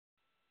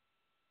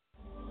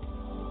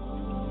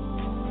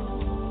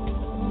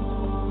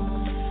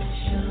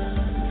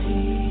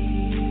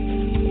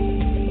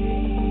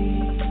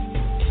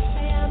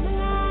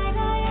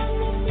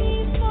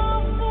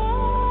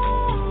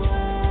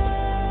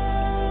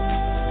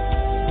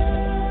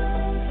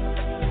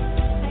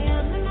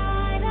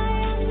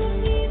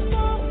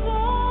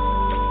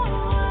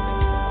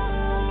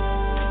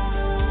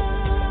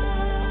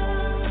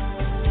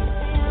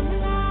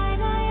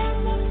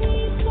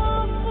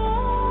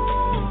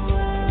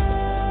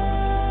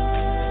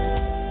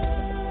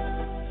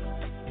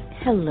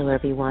Hello,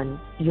 everyone.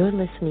 You're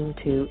listening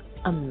to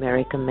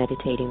America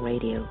Meditating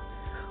Radio.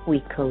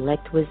 We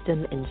collect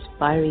wisdom,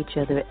 inspire each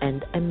other,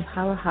 and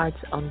empower hearts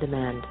on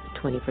demand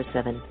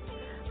 24/7.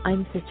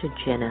 I'm Sister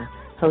Jenna,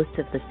 host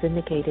of the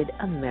syndicated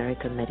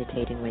America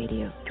Meditating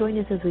Radio. Join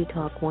us as we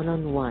talk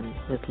one-on-one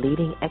with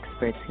leading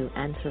experts who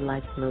answer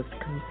life's most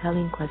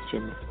compelling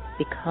questions.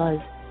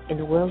 Because in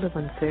a world of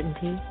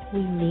uncertainty,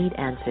 we need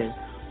answers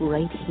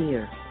right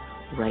here,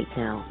 right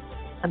now.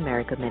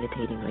 America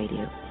Meditating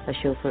Radio, a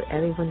show for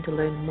everyone to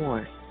learn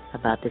more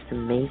about this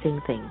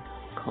amazing thing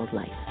called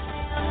life.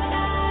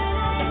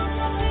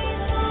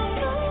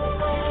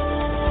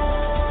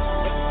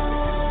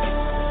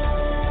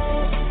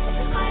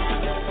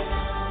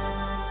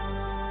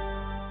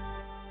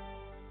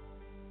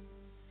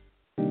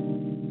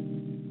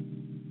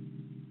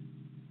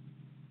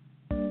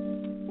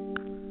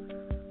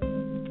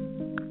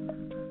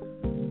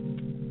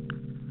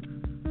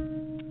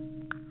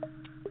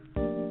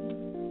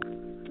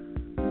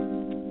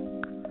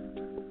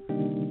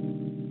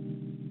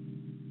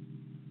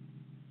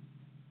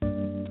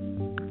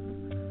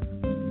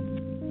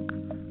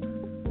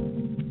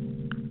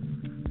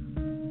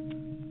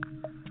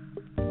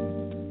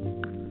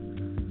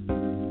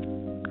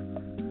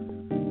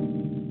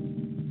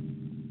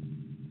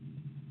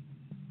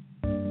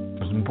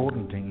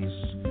 Important thing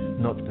is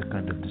not the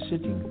kind of the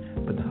sitting,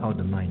 but how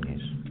the mind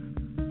is.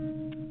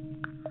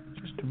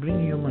 Just to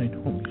bring your mind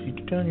home. You see,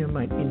 to turn your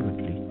mind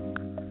inwardly.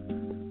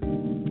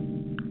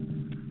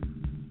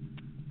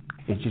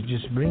 It's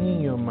just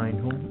bringing your mind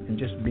home and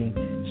just being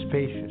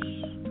spacious.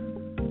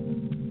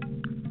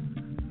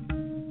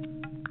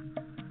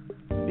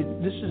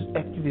 This is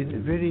actually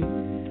very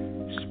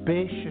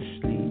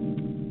spaciously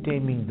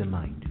taming the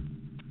mind.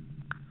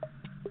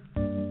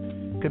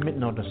 Commit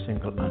not a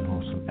single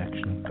unwholesome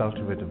action,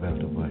 cultivate a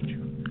wealth of virtue.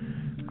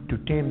 To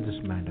tame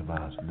this mind of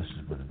ours, this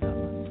is Buddha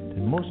Dharma.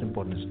 The most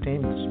important is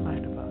tame this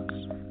mind of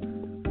ours.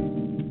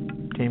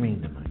 Taming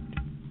the mind.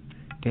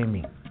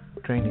 Taming,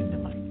 training the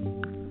mind.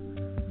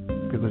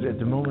 Because at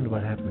the moment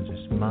what happens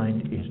is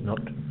mind is not,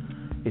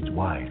 it's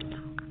wild.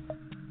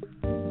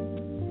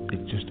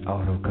 It's just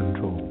out of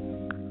control.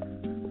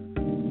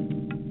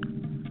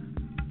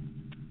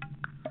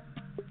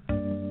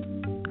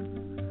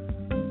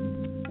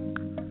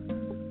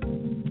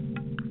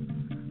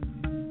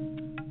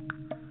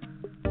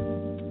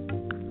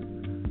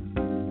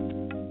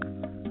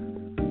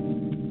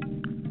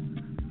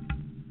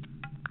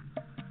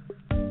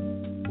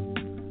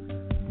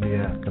 We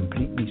are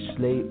completely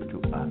slave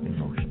to our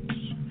emotions.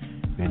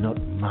 We are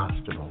not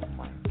master of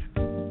mind.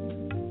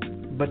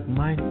 But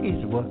mind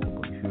is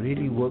workable. If you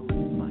really work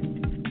with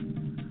mind,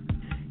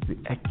 you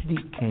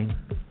actually can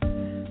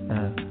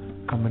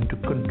come into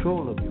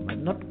control of your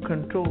mind. Not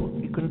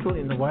control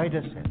in the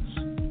wider sense.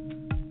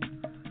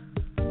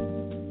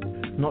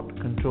 Not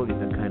control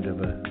in a kind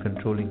of a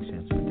controlling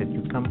sense, but that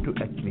you come to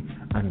actually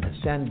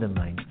understand the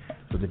mind,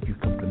 so that you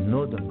come to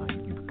know the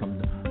mind. You become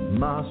the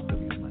master of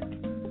your mind.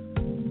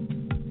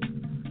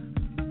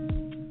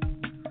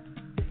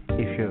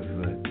 If you have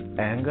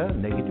anger,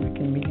 negative, you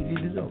can immediately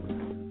dissolve it.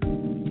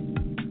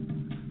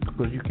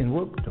 Because you can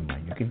work with the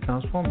mind, you can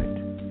transform it.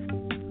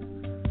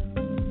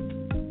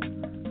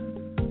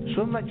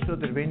 So much so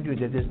that when you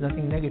do that, there's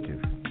nothing negative.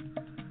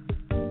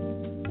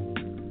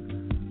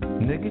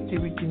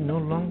 Negativity no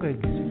longer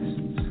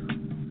exists.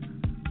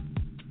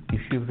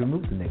 If you've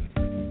removed the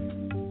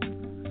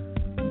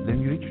negativity, then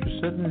you reach to a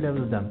certain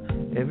level of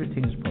Dhamma,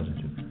 everything is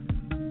positive.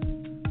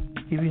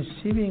 Even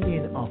seemingly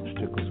in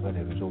obstacles,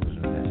 whatever, is always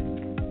a blessing.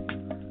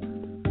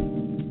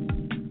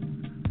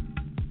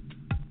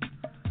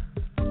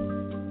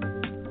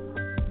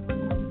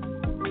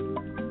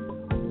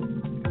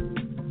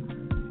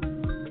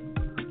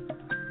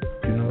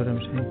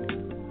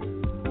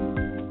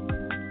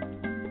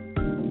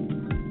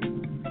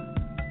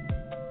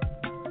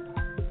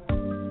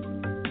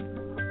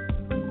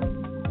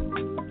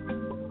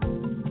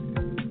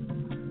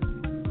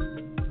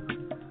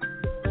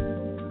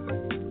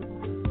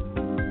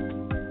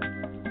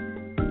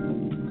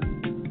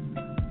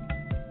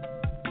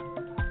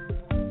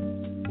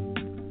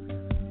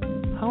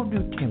 How do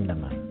you tame the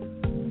mind?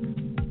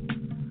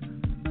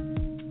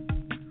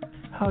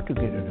 How to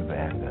get rid of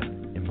anger,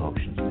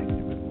 emotions,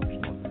 negative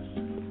emotions, all this?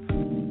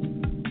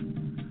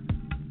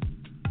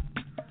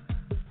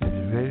 It's a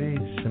very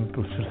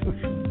simple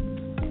solution.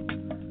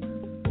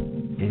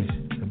 Is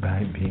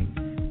by being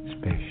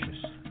spacious.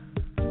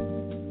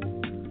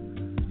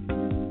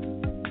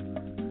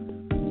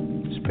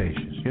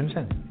 Spacious. You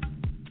understand?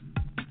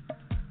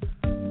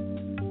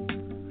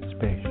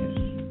 Spacious.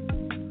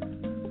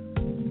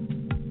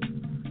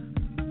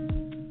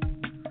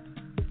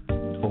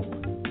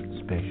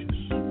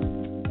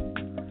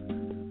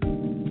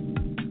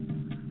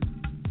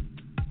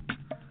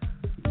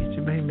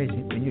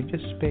 When you're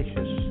just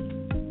spacious,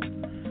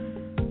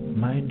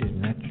 mind is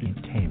naturally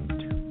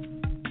tamed.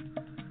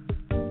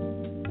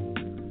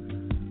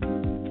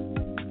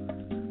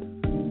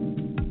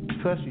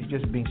 First, you're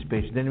just being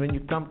spacious. Then, when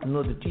you come to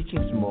know the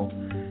teachings more,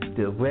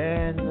 The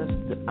awareness,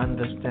 the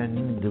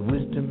understanding, the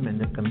wisdom, and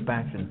the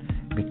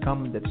compassion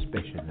become that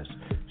spaciousness.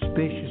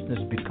 Spaciousness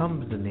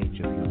becomes the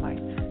nature of your life.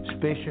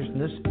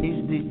 Spaciousness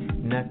is the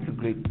natural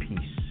great peace.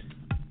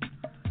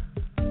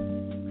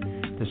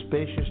 The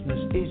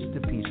spaciousness is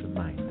the peace of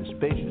mind. The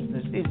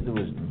spaciousness is the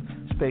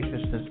wisdom.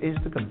 Spaciousness is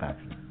the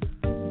compassion.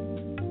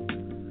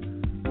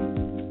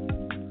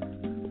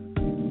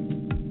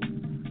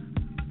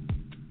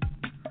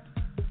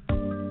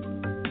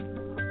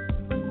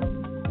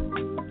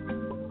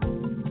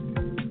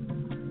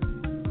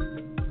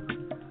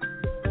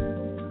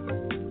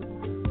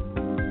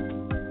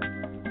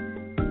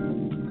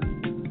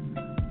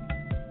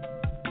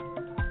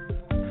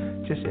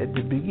 Just at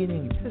the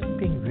beginning, just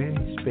being very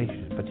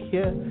spacious. But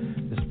here,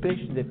 the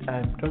space that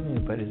I'm talking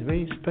about is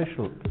very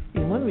special.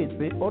 In one way, it's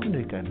very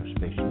ordinary kind of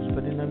spaciousness,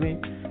 but in a way,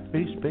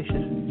 very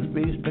spacious,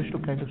 very special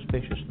kind of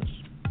spaciousness,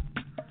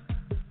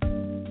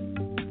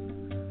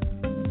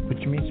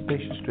 which means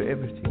spacious to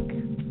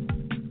everything.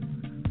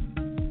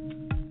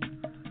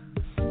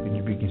 When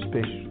you begin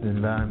spacious to the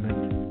environment,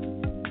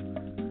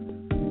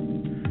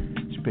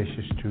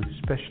 spacious to,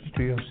 especially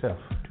to yourself,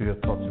 to your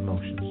thoughts,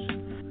 emotions.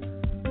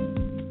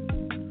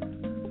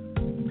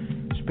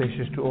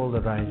 Spacious to all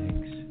the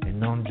risings and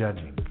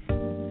non-judging,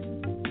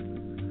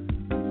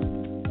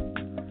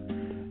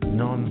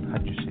 how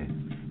do you say?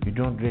 You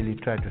don't really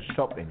try to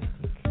stop anything.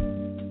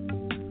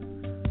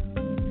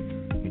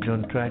 You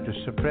don't try to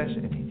suppress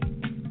anything,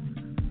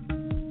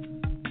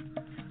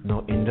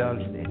 nor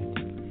indulge in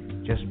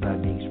anything, just by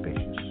being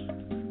spacious.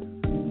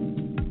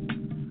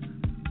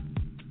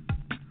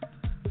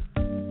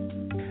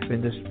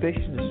 When the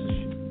spaciousness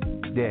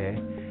is there,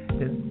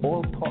 then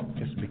all thought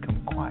just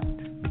become quiet,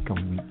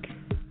 become weak.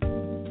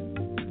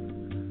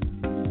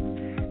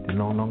 They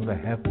no longer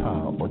have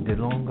power, or they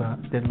no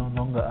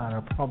longer are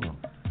a problem.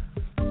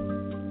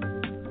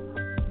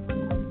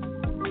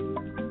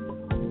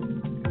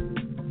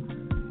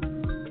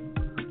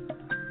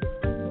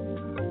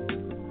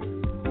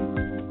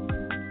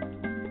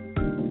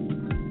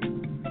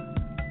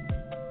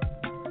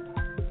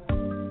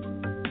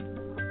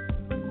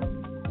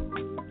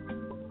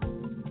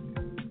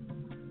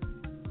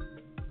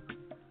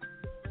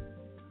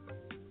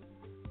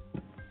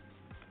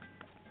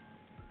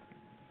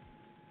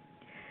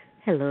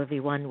 Hello,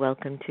 everyone.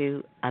 Welcome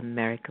to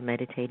America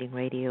Meditating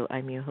Radio.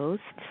 I'm your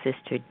host,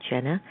 Sister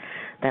Jenna.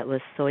 That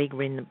was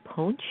Soigrin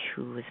Ponch,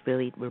 who was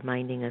really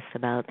reminding us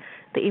about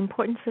the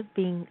importance of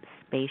being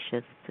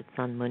spacious. It's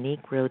on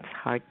Monique Rhodes'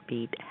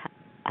 Heartbeat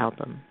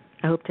album.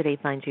 I hope today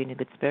finds you in a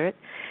good spirit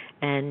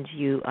and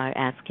you are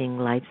asking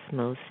life's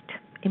most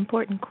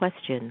important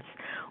questions.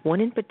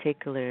 One in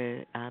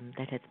particular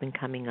that has been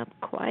coming up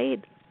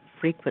quite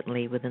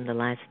frequently within the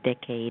last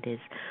decade is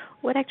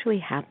what actually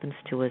happens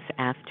to us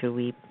after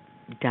we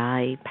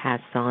die, pass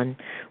on.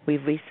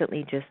 We've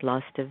recently just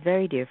lost a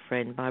very dear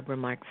friend, Barbara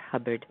Marx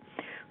Hubbard,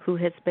 who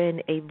has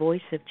been a voice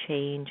of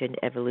change and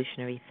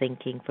evolutionary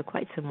thinking for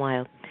quite some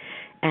while.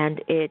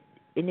 And it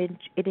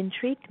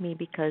intrigued me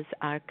because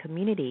our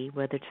community,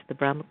 whether it's the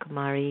Brahma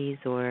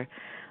Kumaris or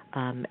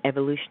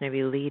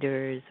evolutionary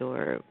leaders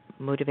or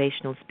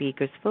motivational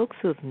speakers, folks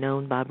who have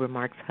known Barbara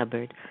Marx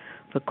Hubbard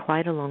for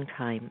quite a long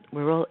time,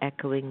 we're all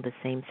echoing the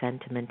same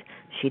sentiment.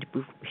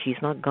 She's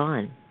not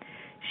gone.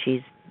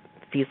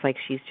 Feels like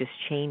she's just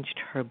changed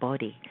her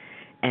body,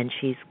 and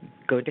she's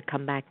going to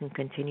come back and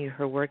continue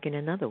her work in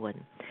another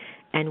one.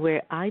 And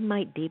where I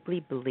might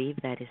deeply believe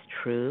that is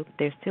true,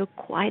 there's still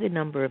quite a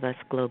number of us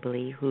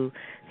globally who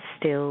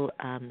still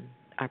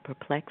are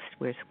perplexed.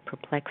 We're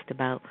perplexed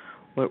about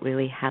what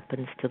really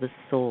happens to the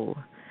soul.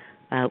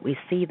 We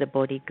see the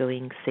body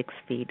going 6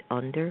 feet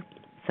under.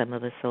 Some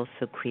of us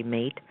also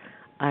cremate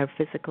our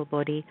physical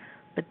body,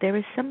 but there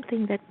is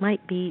something that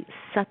might be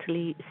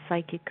subtly,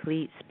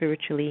 psychically,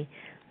 spiritually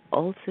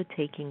also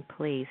taking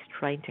place,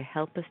 trying to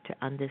help us to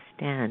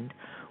understand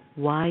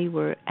why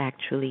we're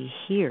actually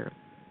here.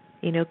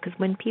 You know, because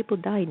when people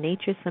die,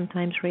 nature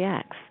sometimes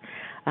reacts.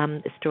 A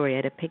story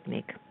at a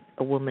picnic,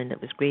 a woman that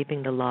was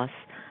grieving the loss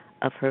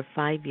of her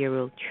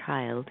 5-year-old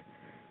child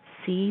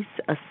sees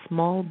a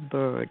small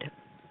bird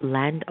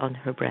land on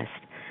her breast,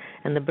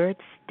 and the bird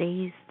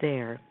stays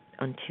there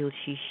until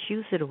she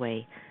shoos it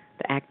away.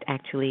 The act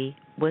actually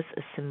was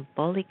a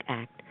symbolic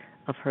act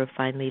of her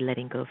finally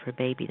letting go of her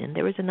baby. And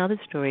there was another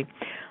story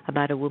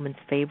about a woman's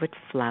favorite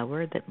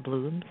flower that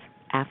blooms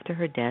after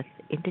her death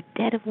in the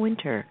dead of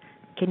winter.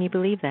 Can you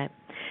believe that?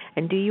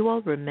 And do you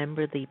all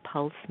remember the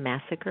Pulse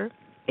Massacre?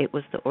 It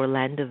was the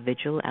Orlando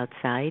Vigil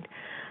outside.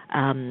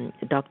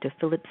 Dr.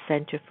 Phillips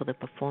Center for the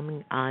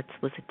Performing Arts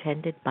was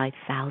attended by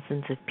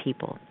thousands of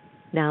people.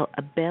 Now,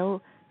 a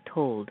bell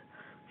tolled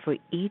for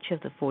each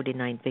of the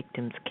 49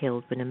 victims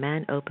killed when a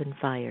man opened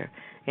fire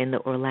in the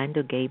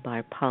Orlando gay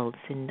bar Pulse,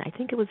 and I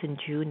think it was in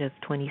June of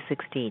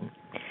 2016.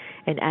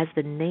 And as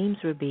the names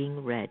were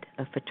being read,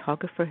 a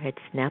photographer had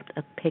snapped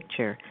a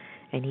picture,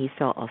 and he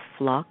saw a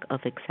flock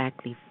of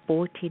exactly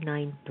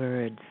 49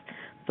 birds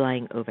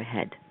flying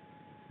overhead.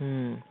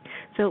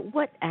 So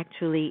what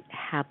actually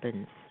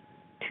happens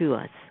to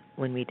us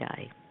when we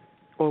die?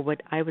 or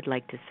what I would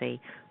like to say,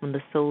 when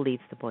the soul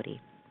leaves the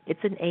body? It's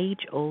an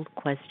age-old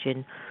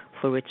question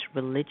for which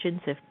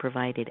religions have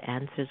provided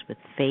answers with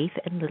faith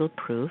and little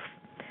proof.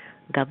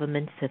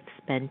 Governments have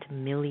spent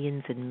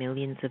millions and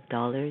millions of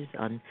dollars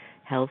on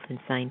health and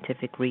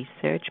scientific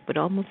research, but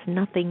almost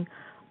nothing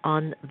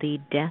on the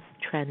death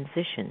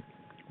transition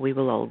we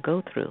will all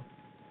go through.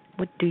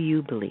 What do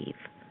you believe?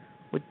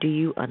 What do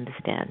you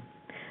understand?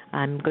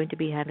 I'm going to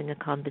be having a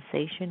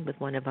conversation with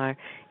one of our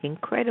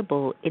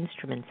incredible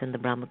instruments in the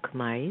Brahma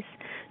Kumaris.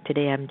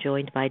 Today I'm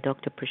joined by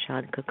Dr.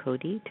 Prashant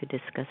Kakoday to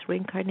discuss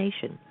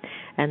reincarnation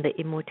and the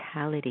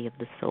immortality of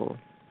the soul.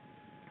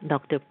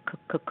 Dr.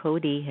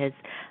 Kakoday has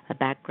a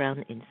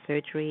background in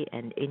surgery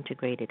and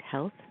integrated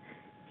health.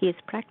 He has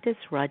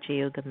practiced Raja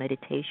Yoga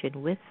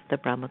meditation with the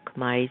Brahma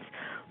Kumaris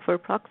for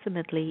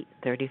approximately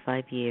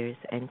 35 years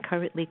and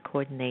currently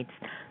coordinates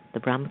the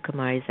Brahma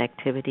Kumaris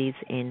activities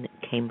in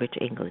Cambridge,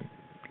 England.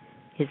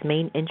 His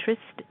main interest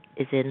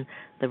is in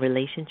the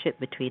relationship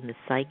between the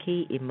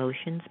psyche,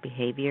 emotions,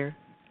 behavior,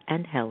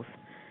 and health.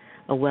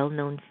 A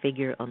well-known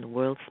figure on the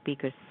world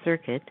speaker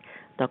circuit,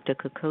 Dr.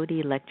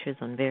 Kakoday lectures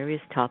on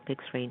various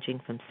topics ranging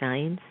from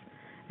science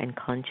and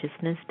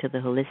consciousness to the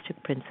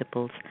holistic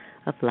principles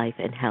of life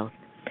and health.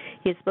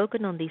 He has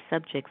spoken on these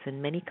subjects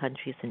in many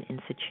countries and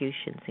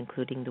institutions,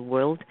 including the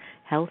World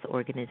Health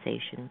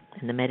Organization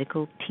and the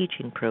Medical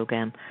Teaching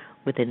Program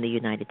within the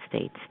United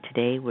States.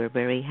 Today, we're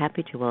very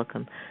happy to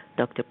welcome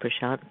Dr.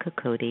 Prashant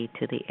Kakoday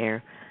to the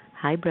air.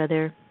 Hi,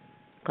 brother.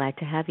 Glad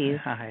to have you.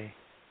 Hi.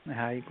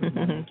 Good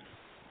morning.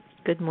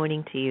 Good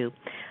morning to you.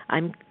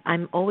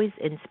 I'm always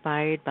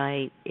inspired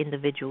by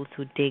individuals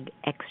who dig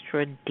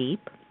extra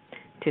deep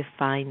to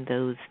find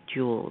those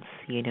jewels,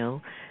 you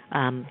know.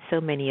 So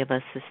many of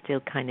us are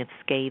still kind of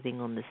scathing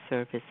on the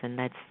surface, and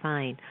that's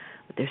fine.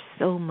 But there's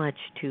so much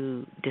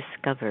to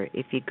discover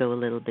if you go a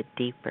little bit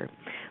deeper.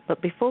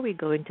 But before we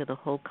go into the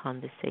whole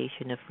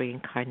conversation of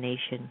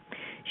reincarnation,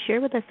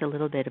 share with us a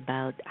little bit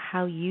about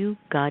how you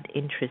got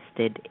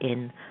interested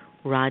in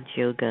Raj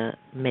Yoga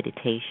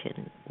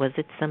meditation. Was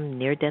it some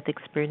near-death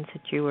experience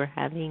that you were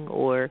having,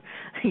 or,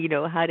 you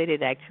know, how did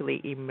it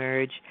actually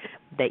emerge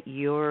that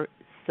your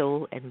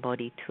soul and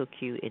body took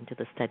you into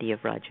the study of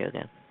Raj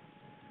Yoga?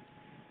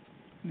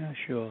 Yeah,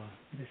 sure.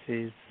 This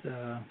is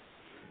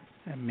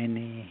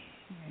many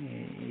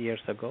years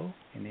ago,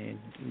 many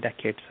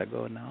decades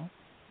ago now.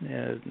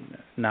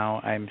 Now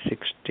I'm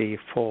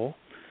 64.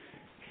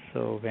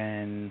 So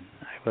when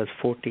I was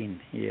 14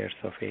 years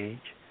of age,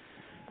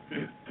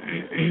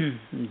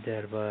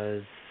 there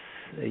was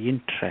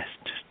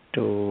interest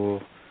to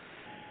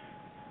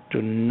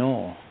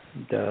know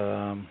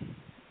the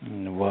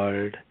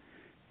world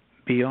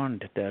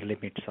beyond the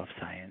limits of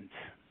science.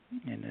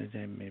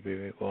 And maybe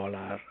we all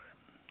are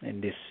in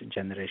this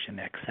generation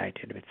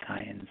excited with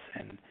science,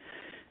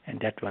 and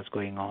that was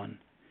going on.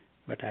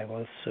 But I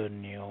also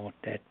knew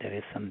that there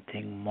is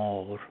something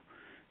more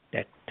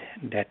that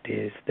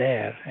is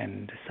there,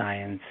 and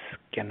science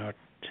cannot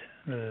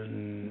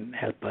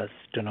help us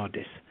to know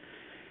this.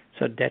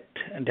 So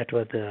that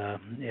was the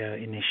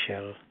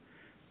initial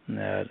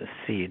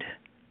seed,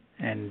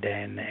 and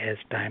then as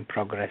time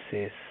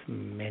progresses,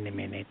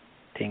 many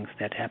things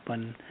that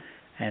happen,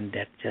 and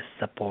that just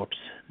supports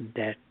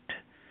that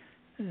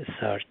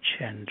search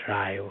and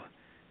drive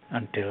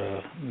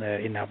until,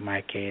 in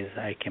my case,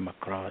 I came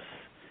across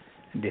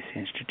this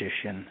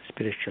institution,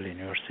 Spiritual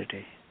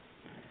University.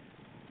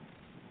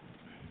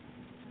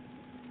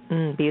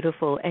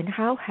 Beautiful. And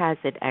how has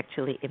it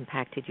actually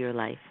impacted your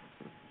life?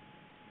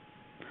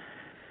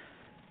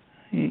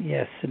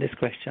 Yes, this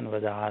question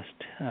was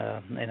asked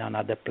in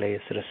another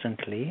place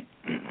recently.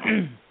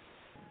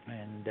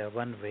 And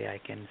one way I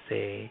can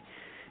say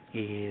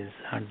is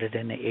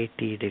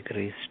 180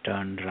 degrees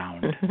turned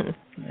round.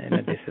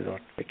 This is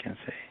what we can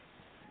say.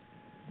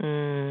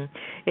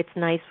 It's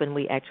nice when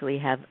we actually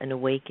have an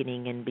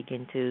awakening and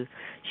begin to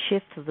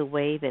shift the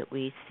way that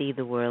we see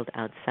the world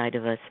outside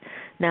of us.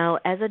 Now,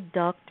 as a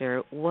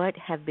doctor, what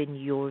have been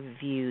your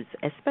views,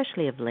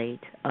 especially of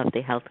late, of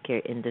the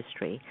healthcare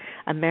industry?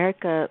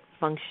 America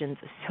functions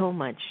so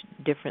much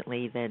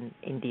differently than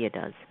India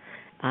does.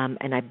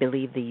 And I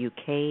believe the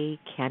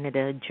UK,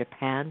 Canada,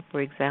 Japan,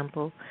 for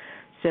example.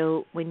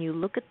 So when you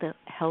look at the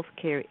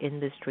healthcare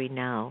industry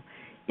now,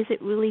 is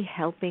it really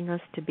helping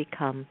us to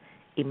become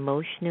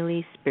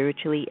emotionally,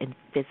 spiritually, and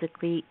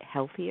physically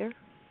healthier?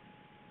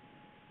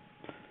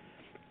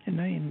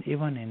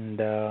 Even in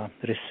the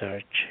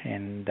research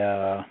and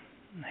the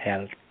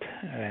health,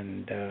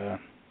 and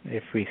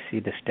if we see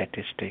the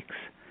statistics,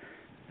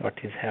 what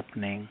is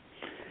happening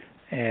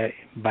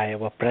by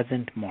our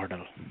present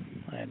model,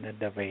 and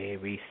the way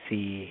we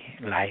see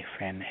life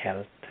and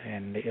health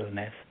and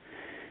illness,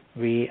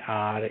 we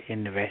are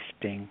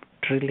investing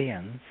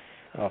trillions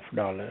of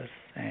dollars,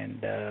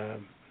 and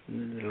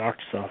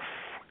lots of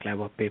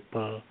clever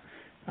people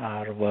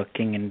are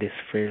working in this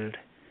field,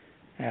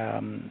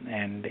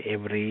 and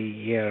every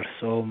year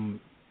so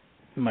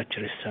much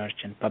research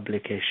and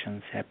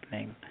publications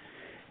happening.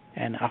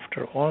 And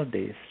after all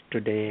this,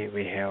 today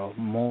we have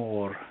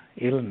more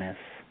illness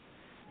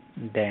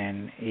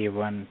than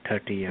even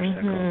 30 years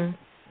ago.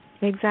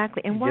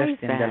 Exactly. And why is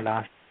Just in that? the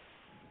last,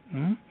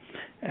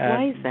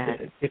 why is that?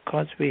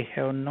 Because we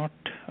have not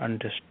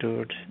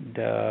understood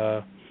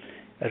the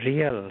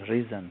real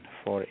reason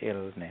for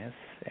illness,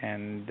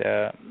 and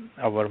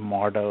our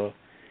model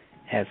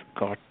has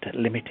got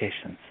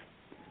limitations.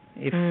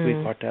 If we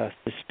got a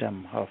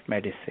system of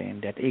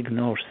medicine that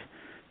ignores,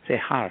 say,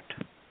 heart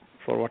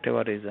for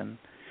whatever reason,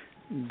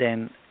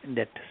 then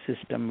that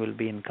system will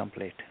be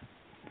incomplete.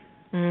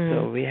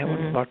 So we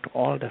haven't got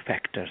all the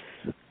factors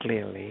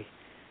clearly,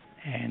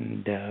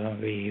 and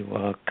we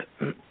work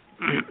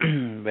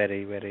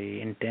very,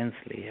 very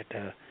intensely at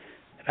a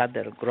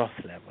rather gross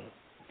level,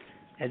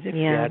 as if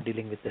we are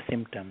dealing with the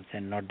symptoms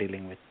and not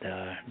dealing with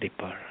the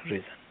deeper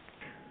reason.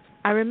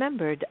 I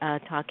remembered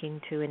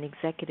talking to an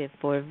executive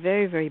for a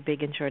very, very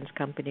big insurance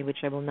company, which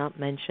I will not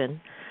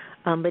mention,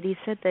 but he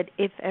said that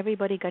if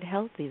everybody got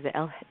healthy, the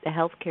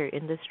healthcare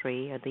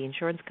industry, the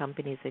insurance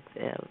companies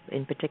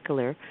in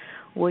particular,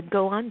 would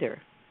go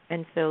under.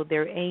 And so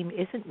their aim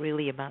isn't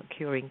really about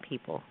curing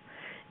people.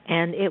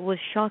 And it was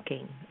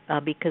shocking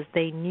because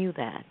they knew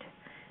that.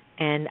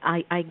 And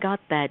I got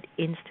that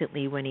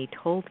instantly when he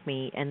told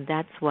me, and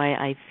that's why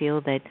I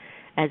feel that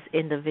as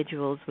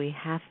individuals we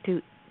have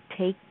to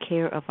take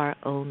care of our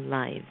own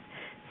lives,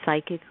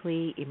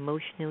 psychically,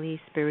 emotionally,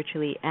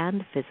 spiritually,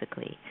 and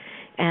physically.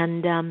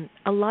 And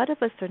a lot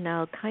of us are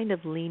now kind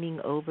of leaning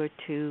over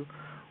to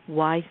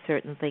why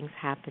certain things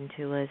happen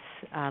to us.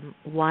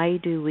 Why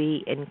do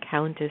we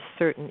encounter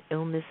certain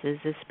illnesses,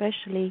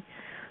 especially,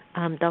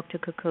 Dr.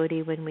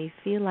 Kakoday, when we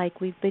feel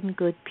like we've been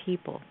good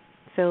people?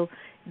 So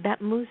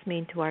that moves me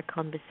into our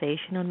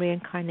conversation on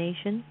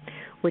reincarnation,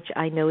 which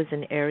I know is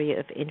an area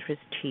of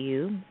interest to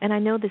you. And I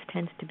know this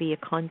tends to be a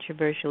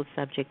controversial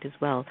subject as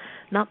well.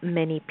 Not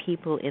many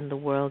people in the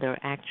world are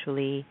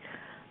actually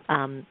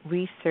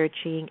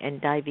researching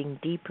and diving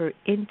deeper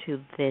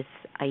into this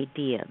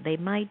idea. They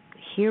might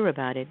hear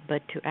about it,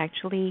 but to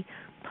actually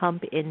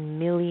pump in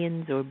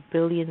millions or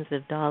billions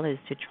of dollars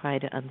to try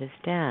to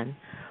understand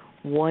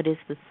what is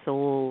the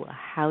soul,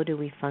 how do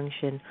we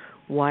function,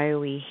 why are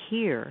we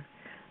here,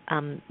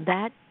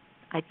 that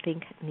I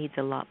think needs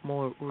a lot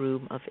more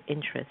room of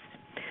interest.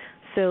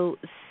 So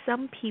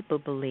some people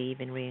believe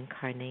in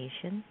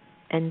reincarnation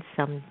and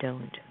some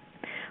don't.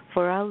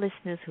 For our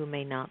listeners who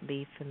may not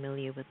be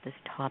familiar with this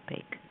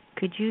topic,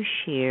 could you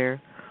share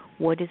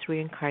what is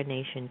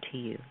reincarnation to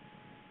you?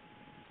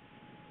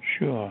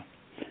 Sure.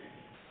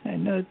 I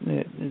know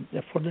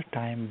for the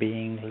time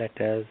being, let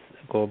us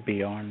go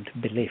beyond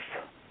belief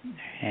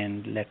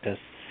and let us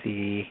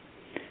see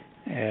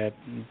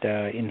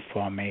the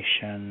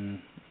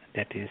information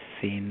that is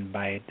seen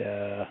by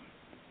the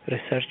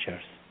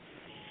researchers.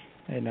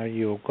 You know,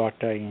 you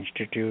got an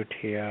institute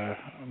here,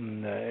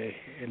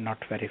 not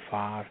very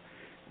far,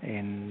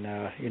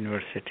 in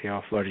University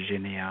of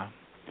Virginia.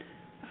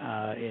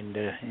 In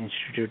the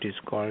institute is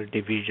called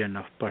Division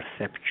of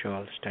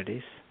Perceptual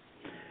Studies.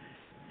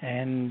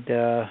 And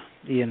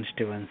Ian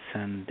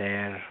Stevenson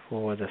there, who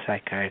was a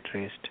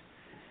psychiatrist,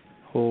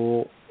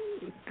 who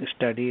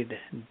studied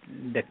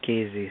the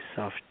cases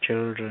of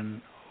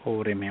children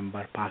who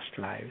remember past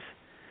lives.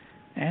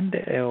 And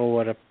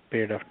over a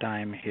period of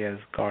time, he has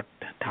got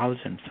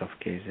thousands of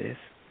cases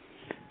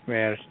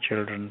where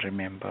children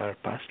remember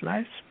past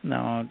lives.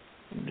 Now,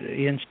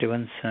 Ian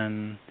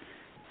Stevenson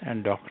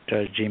and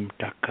Dr. Jim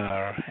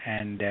Tucker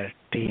and their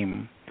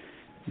team,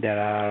 these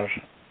are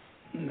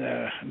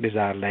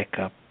like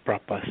a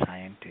proper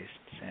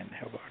scientists and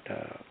have got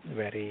a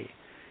very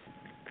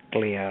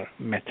clear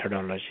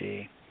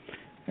methodology.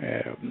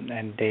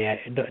 And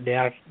they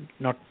are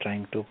not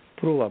trying to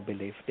prove a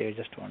belief. They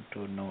just want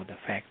to know the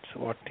facts,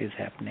 what is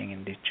happening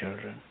in these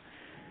children.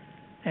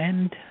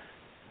 And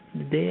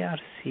they are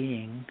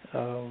seeing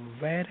a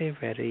very,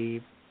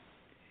 very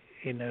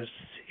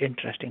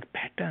interesting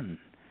pattern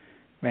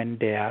when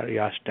you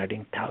are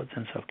studying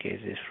thousands of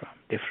cases from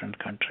different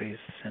countries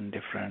and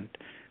different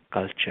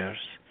cultures,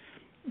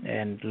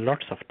 and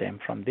lots of them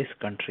from this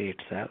country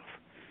itself.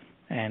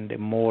 And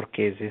more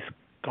cases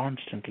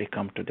constantly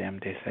come to them,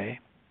 they say.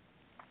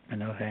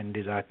 And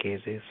these are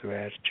cases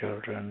where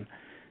children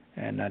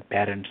and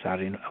parents are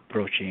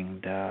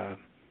approaching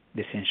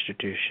this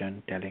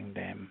institution, telling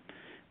them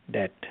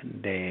that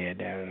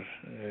their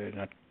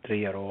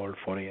 3-year-old,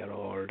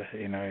 4-year-old,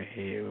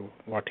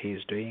 what he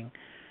is doing,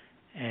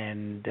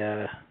 and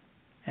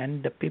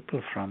the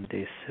people from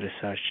this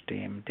research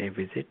team, they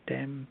visit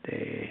them,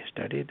 they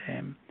study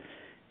them,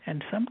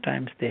 and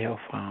sometimes they have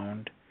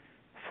found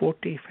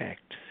 40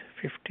 facts,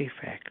 50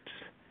 facts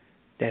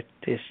that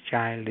this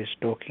child is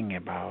talking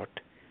about.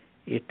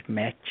 It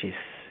matches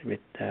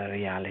with the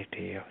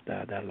reality of the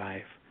other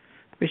life,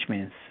 which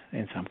means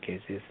in some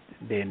cases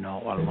they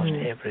know almost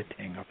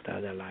everything of the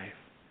other life.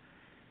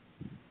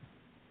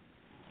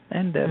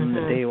 And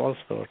they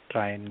also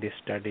try in these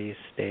studies,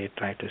 they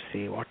try to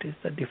see what is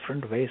the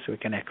different ways we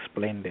can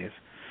explain this.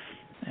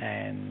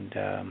 And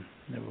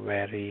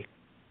very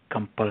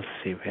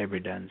compulsive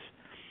evidence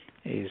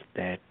is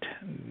that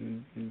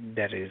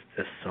there is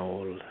the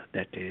soul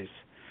that is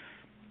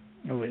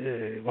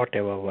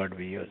whatever word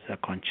we use, a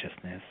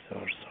consciousness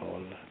or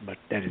soul, but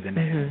there is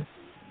an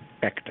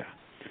factor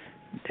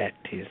that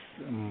is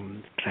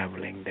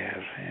traveling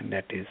there, and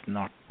that is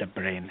not the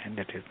brain, and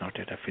that is not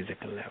at a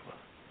physical level.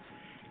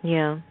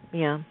 Yeah,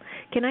 yeah.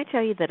 Can I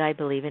tell you that I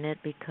believe in it?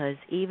 Because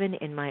even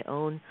in my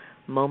own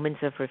moments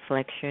of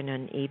reflection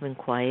and even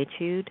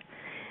quietude,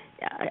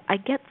 I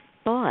get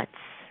thoughts,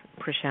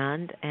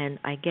 Prashant, and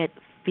I get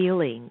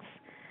feelings,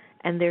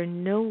 and they're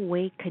no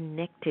way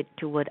connected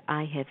to what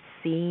I have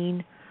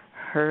seen,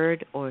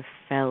 heard, or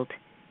felt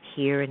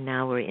here and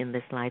now or in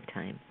this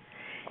lifetime.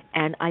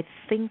 And I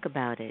think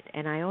about it,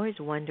 and I always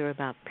wonder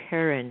about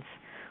parents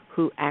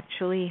who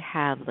actually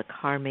have the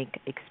karmic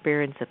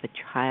experience of a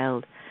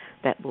child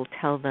that will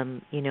tell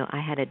them,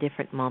 I had a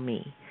different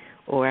mommy,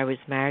 or I was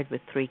married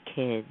with 3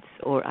 kids,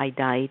 or I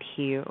died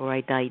here, or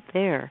I died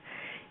there.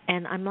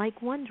 And I'm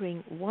like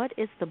wondering, what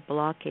is the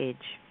blockage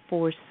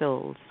for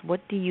souls? What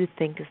do you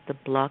think is the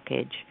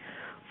blockage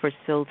for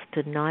souls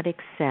to not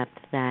accept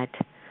that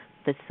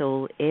the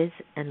soul is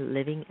a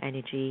living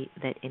energy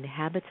that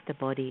inhabits the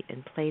body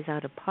and plays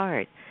out a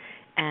part,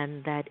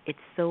 and that it's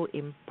so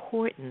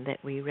important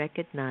that we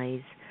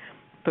recognize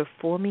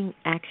performing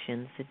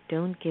actions that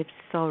don't give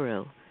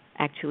sorrow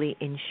actually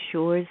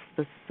ensures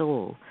the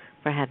soul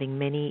for having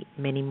many,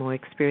 many more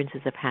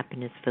experiences of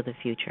happiness for the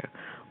future.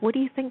 What do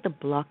you think the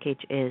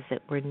blockage is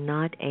that we're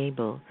not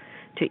able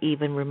to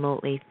even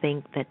remotely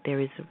think that there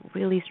is a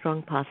really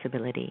strong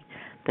possibility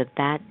that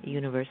that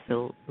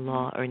universal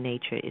law or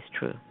nature is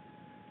true?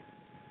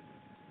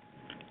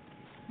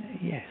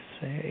 Yes,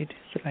 it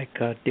is like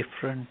a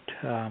different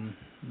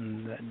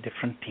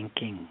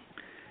thinking.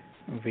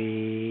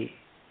 We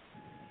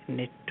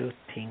need to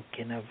think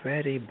in a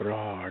very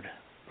broad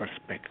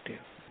perspective.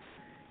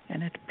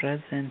 And at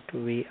present,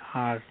 we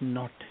are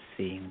not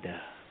seeing the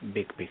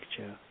big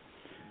picture.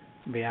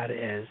 We are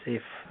as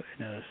if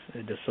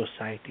the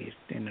society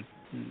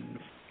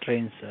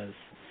trains us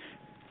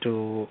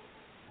to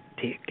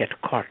get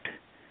caught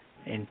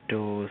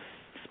into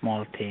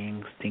small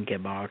things, think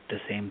about the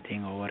same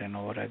thing over and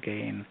over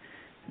again,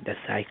 the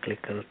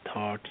cyclical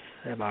thoughts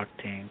about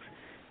things.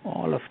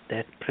 All of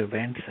that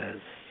prevents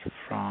us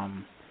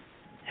from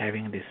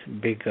having this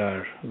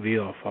bigger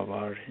view of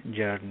our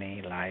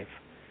journey, life.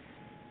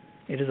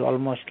 It is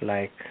almost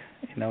like,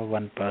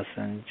 one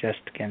person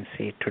just can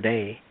see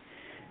today,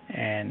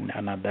 and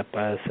another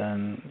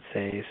person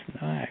says,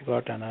 no, I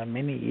got another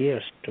many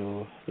years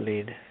to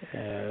live,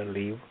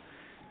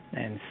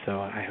 and so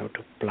I have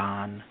to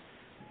plan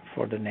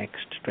for the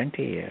next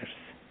 20 years,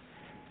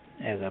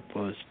 as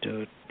opposed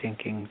to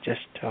thinking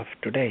just of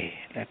today.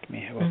 Let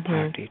me have a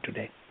party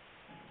today.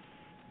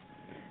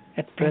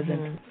 At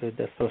present,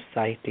 the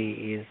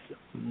society is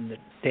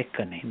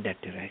taken in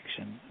that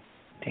direction,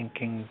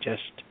 thinking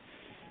just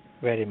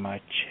very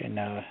much in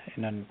a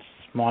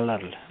smaller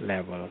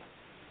level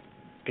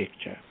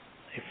picture.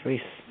 If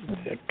we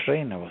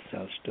train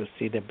ourselves to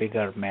see the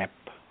bigger map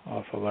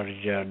of our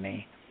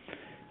journey,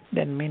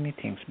 then many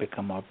things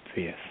become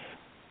obvious.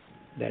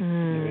 That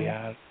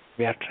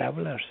we are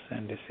travelers,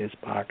 and this is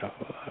part of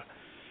our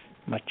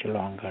much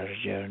longer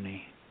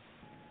journey.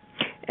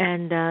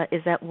 And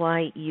is that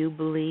why you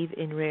believe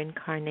in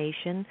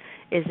reincarnation?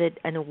 Is it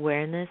an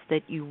awareness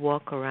that you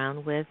walk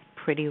around with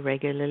pretty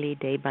regularly,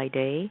 day by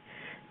day,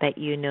 that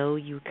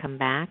you come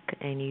back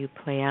and you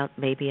play out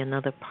maybe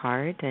another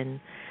part, and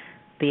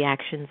the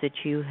actions that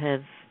you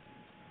have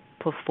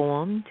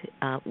performed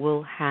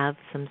will have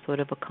some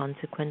sort of a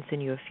consequence in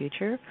your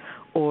future?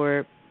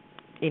 Or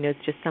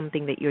it's just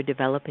something that you're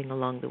developing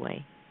along the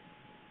way?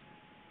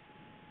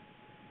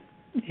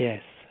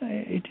 Yes,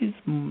 it is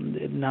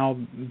now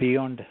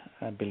beyond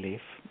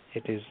belief.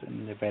 It is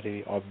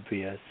very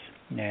obvious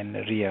and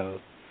real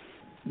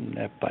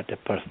at a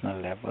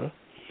personal level.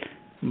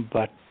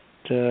 But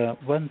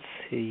once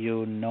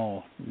you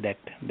know that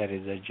there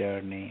is a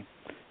journey,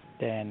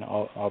 then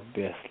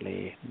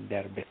obviously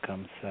there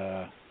becomes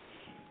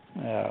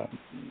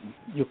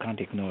you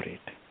can't ignore it.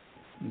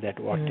 That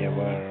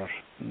whatever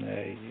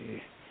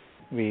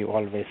we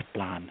always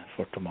plan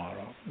for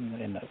tomorrow.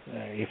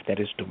 If there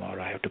is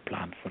tomorrow, I have to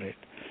plan for it.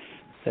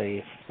 So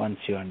if once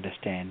you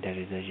understand there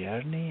is a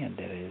journey and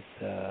there is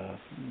a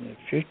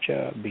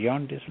future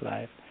beyond this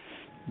life,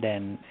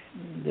 then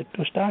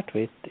to start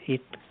with,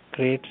 it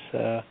creates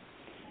a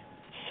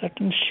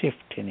certain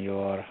shift in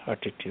your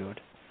attitude.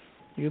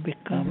 You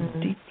become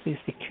deeply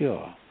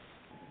secure.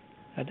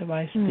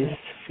 Otherwise, this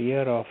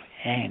fear of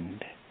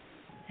end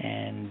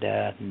and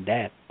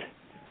death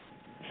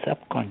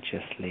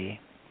subconsciously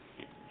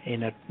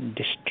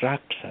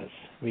distracts us.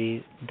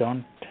 We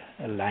don't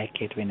like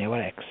it. We never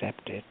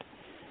accept it.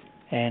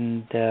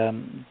 And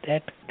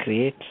that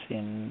creates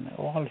in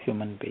all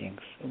human beings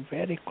a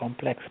very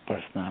complex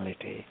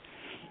personality.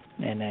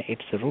 And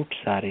its roots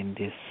are in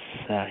this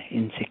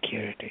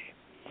insecurity.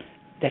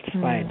 That's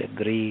why the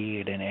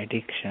greed and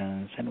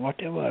addictions and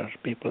whatever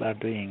people are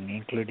doing,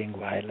 including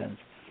violence,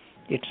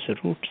 its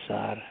roots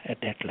are at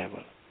that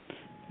level.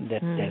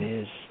 That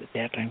they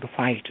are trying to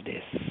fight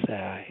this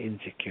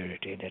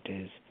insecurity that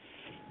is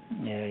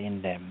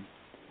in them.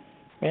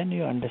 When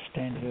you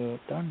understand you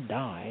don't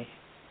die,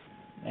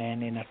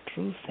 and in a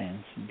true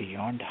sense,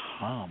 beyond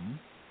harm,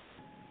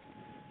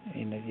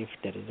 if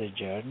there is a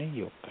journey,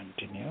 you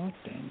continue,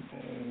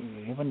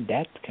 then even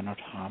death cannot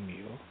harm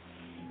you.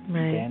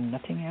 Right. Then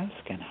nothing else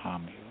can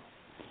harm you.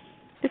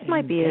 This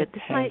might be a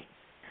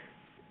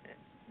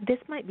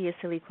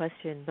silly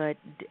question, but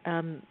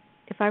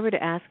if I were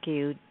to ask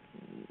you,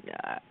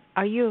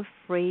 are you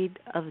afraid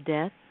of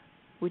death?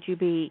 Would you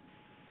be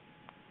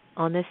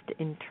honest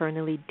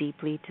internally,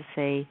 deeply, to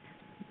say,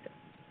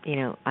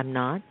 I'm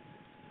not?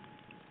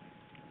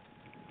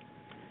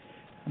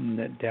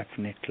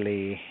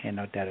 Definitely,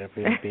 there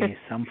will be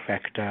some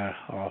factor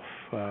of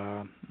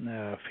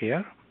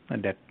fear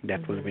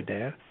that will be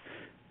there.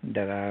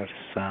 There are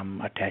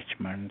some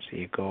attachments,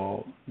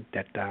 ego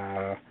that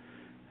are,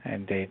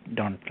 and they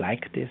don't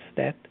like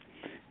that.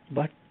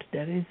 But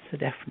there is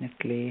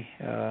definitely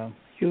a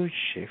huge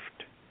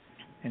shift.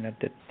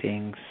 The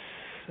things,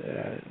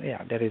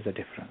 there is a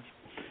difference.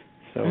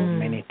 So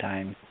many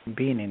times,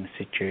 been in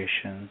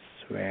situations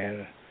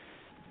where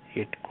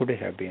it could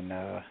have been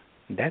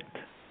death,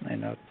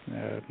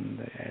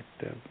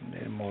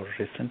 more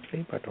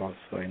recently, but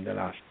also in the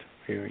last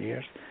few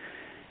years.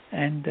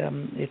 And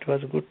it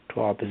was good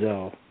to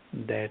observe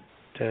that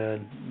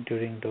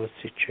during those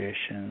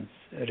situations,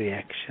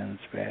 reactions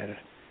were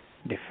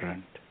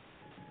different.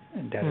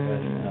 There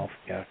was no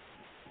fear.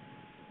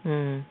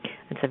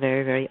 That's a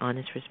very, very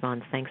honest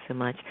response. Thanks so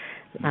much.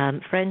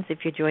 Friends, if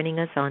you're joining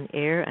us on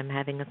air, I'm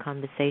having a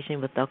conversation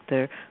with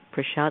Dr.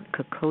 Prashant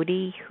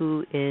Kakoday,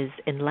 who is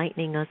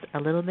enlightening us a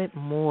little bit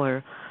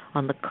more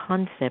on the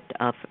concept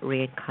of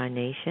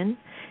reincarnation.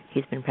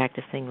 He's been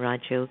practicing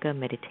Raj Yoga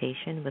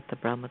meditation with the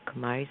Brahma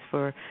Kumaris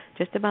for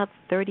just about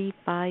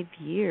 35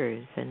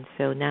 years. And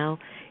so now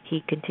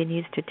he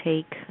continues to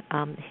take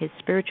his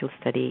spiritual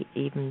study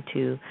even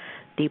to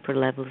deeper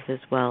levels as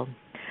well.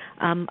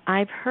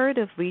 I've heard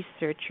of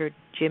researcher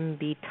Jim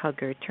B.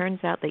 Tugger. It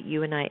turns out that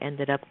you and I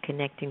ended up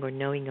connecting or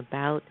knowing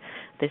about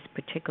this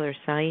particular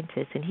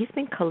scientist, and he's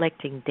been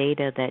collecting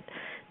data that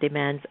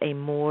demands a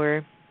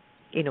more,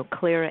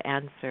 clearer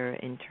answer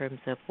in terms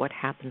of what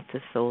happens to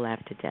soul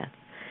after death.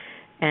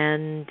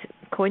 And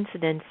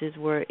coincidences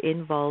were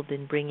involved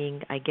in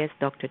bringing, I guess,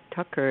 Dr.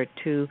 Tucker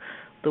to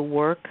the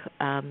work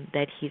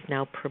that he's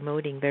now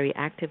promoting very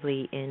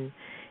actively in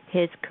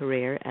his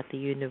career at the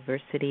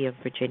University of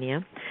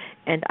Virginia.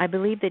 And I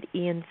believe that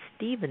Ian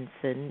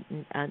Stevenson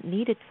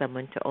needed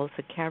someone to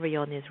also carry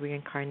on his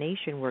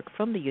reincarnation work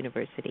from the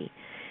university.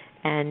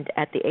 And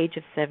at the age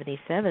of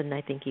 77,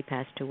 I think he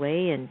passed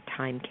away, and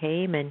time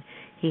came, and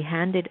he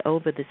handed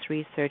over this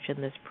research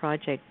and this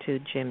project to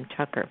Jim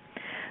Tucker.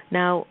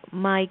 Now,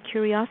 my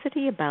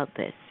curiosity about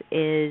this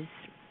is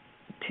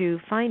to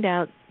find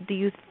out, do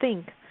you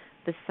think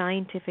the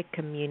scientific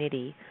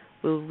community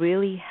will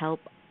really help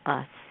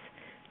us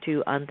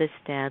to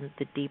understand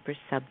the deeper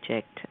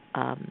subject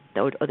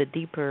or the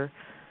deeper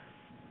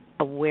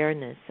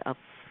awareness of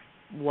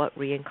what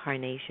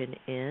reincarnation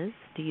is?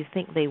 Do you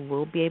think they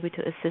will be able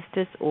to assist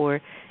us,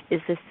 or is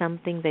this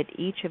something that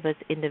each of us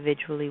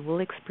individually will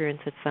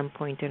experience at some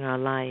point in our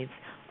lives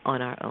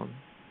on our own?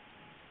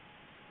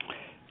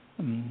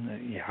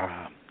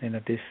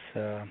 This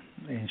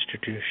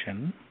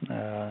institution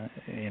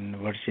in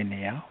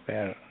Virginia,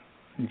 where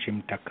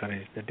Jim Tucker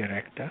is the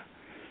director,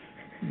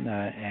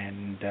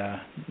 and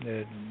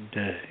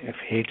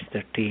heads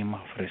the team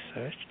of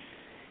research,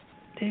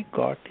 they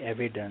got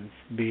evidence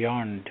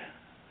beyond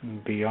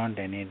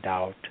any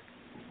doubt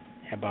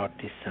about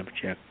the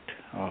subject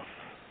of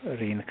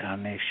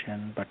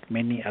reincarnation, but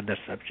many other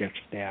subjects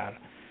they are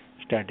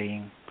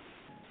studying,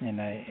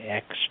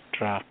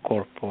 extra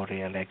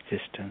corporeal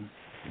existence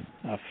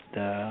of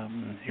the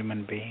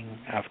human being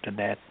after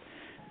death,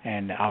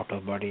 and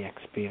out-of-body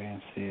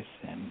experiences,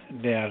 and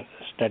they are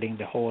studying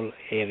the whole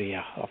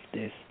area of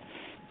this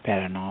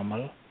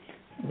paranormal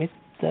with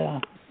the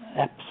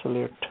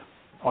absolute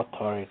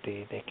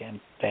authority. They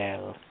can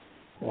tell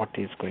what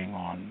is going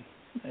on.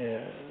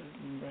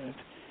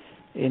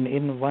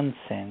 In one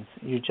sense,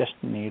 you just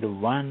need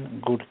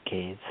one good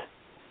case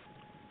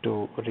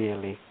to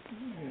really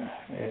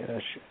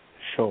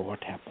show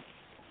what happens.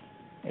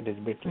 It is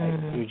a bit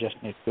like you just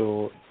need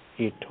to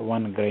eat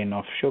one grain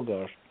of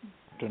sugar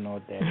to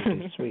know that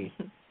it is sweet.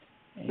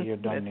 You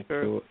don't need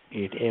to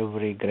eat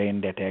every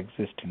grain that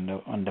exists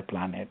on the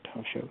planet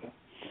of sugar.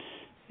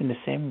 In the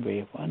same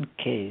way, one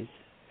case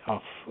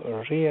of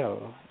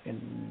real,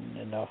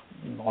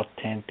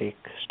 authentic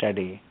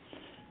study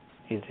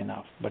is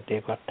enough, but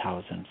they've got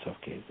thousands of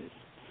cases.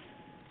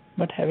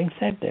 But having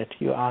said that,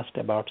 you asked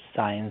about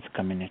science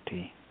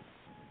community.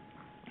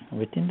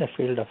 Within the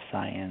field of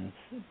science,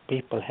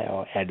 people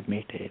have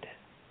admitted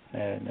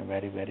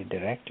very, very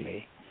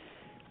directly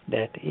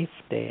that if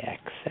they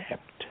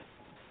accept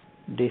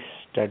this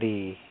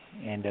study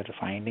and the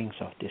findings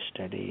of this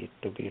study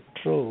to be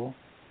true,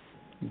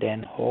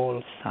 then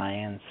whole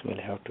science will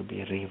have to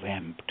be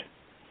revamped.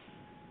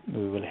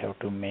 We will have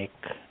to make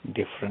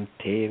different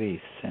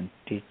theories and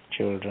teach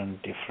children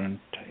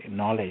different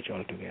knowledge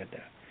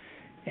altogether.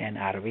 and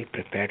are we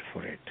prepared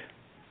for it?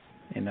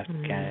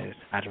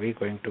 Are we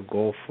going to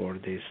go for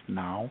this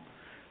now,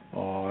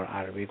 or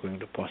are we going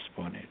to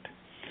postpone it?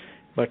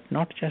 But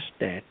not just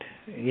that.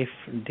 If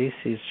this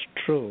is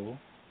true,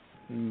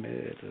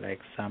 like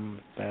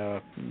some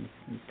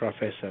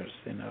professors,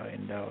 in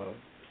the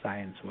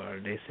science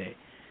world, they say,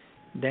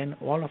 then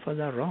all of us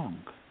are wrong.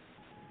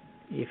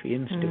 If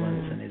Ian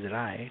Stevenson is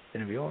right,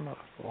 then we all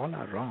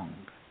are wrong.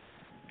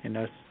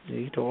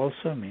 It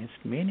also means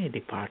many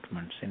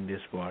departments in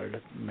this world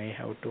may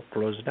have to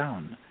close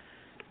down,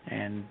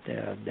 and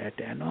that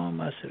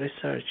enormous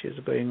research is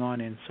going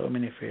on in so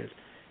many fields.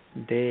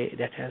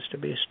 That has to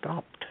be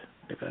stopped,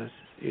 because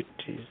it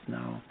is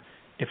now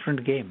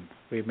different game.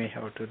 We may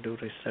have to do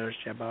research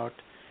about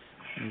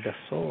the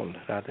soul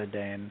rather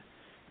than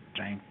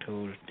trying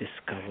to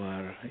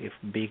discover if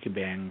Big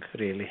Bang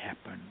really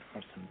happened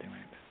or something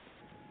like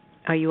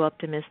that. Are you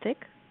optimistic?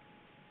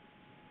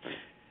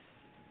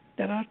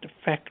 There are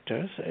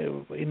factors.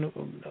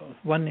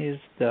 One is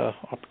the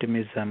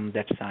optimism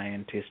that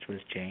scientists will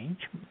change,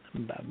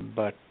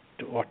 but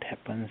what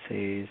happens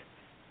is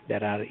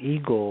there are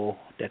ego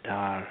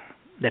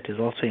that is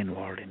also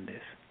involved in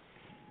this.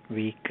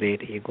 We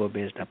create ego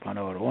based upon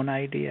our own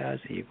ideas,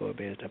 ego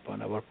based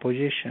upon our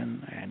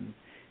position, and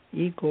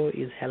ego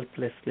is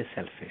helplessly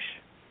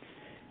selfish.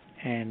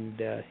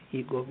 And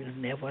ego will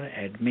never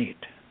admit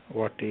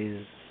what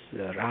is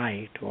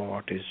right or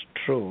what is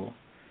true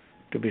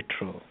to be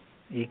true.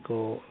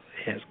 Ego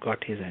has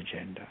got his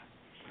agenda.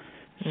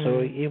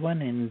 So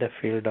even in the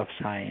field of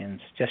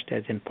science, just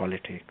as in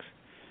politics,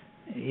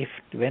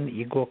 when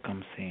ego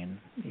comes in,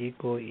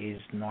 ego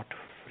is not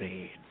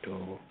free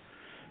to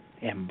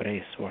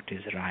embrace what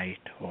is right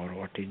or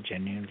what is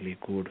genuinely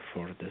good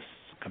for this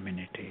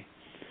community.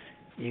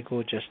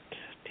 Ego just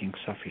thinks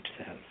of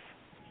itself.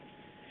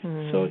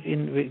 So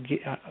in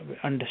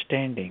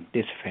understanding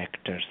these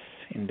factors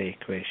in the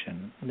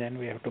equation, then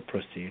we have to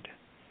proceed.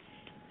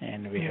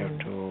 And we have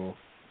to,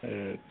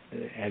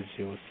 as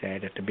you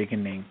said at the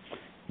beginning,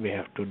 we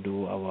have to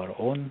do our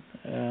own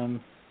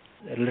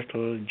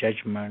little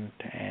judgment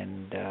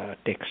and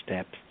take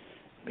steps,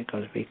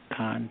 because we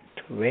can't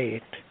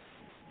wait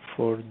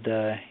for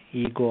the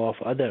ego of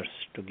others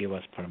to give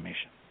us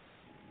permission.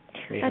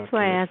 That's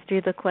why I asked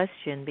you the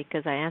question,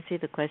 because I asked you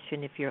the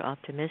question if you're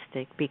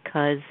optimistic,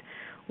 because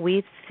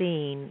we've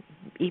seen,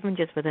 even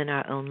just within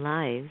our own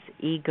lives,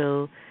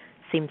 ego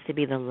seems to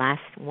be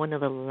one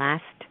of the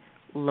last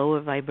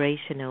lower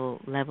vibrational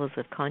levels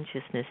of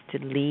consciousness to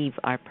leave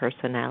our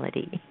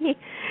personality.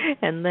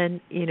 And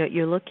then,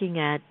 you're looking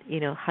at,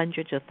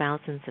 hundreds of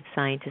thousands of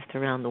scientists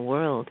around the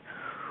world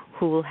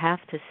who will have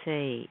to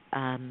say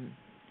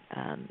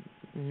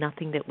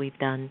nothing that we've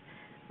done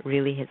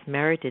really has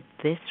merited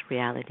this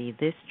reality,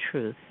 this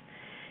truth.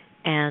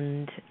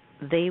 And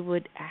they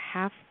would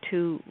have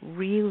to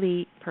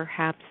really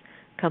perhaps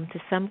come to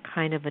some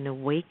kind of an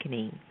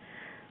awakening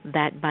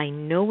that by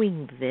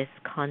knowing this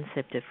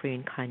concept of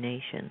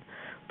reincarnation,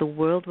 the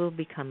world will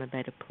become a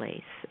better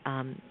place.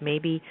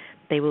 Maybe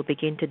they will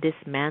begin to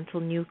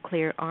dismantle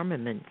nuclear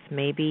armaments.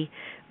 Maybe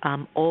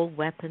all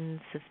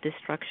weapons of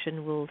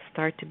destruction will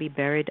start to be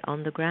buried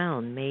on the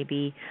ground.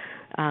 Maybe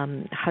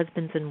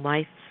husbands and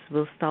wives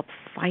will stop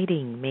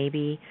fighting.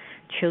 Maybe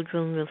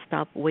children will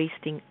stop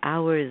wasting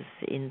hours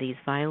in these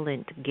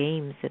violent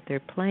games that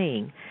they're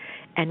playing.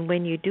 And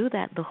when you do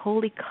that, the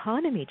whole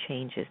economy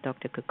changes,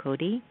 Dr.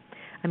 Kakoday.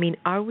 I mean,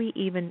 are we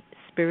even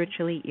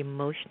spiritually,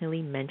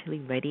 emotionally, mentally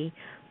ready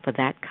for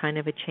that kind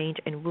of a change?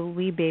 And will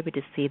we be able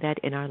to see that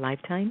in our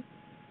lifetime?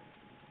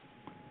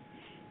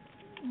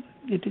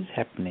 It is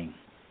happening.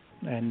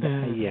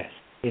 And yes,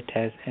 it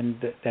has. And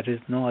there is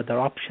no other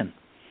option.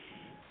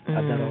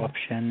 Other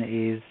option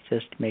is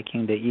just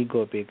making the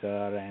ego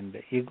bigger, and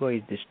the ego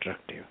is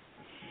destructive.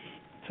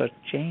 So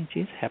change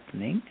is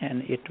happening,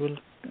 and it will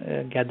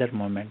gather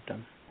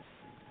momentum.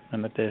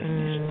 And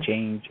this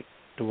change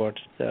towards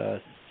the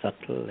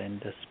subtle and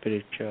the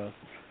spiritual,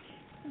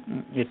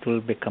 it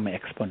will become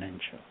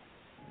exponential.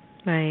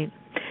 Right.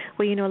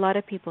 Well, a lot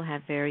of people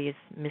have various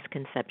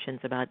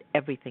misconceptions about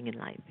everything in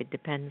life. It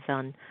depends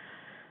on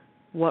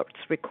what's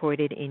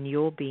recorded in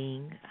your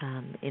being,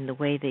 in the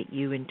way that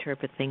you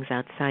interpret things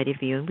outside of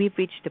you. And we've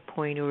reached a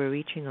point, or we're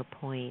reaching a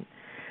point,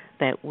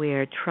 that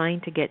we're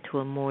trying to get to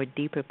a more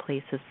deeper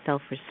place of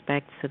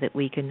self-respect so that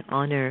we can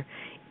honor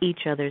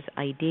each other's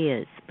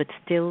ideas, but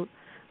still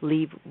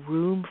leave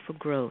room for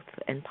growth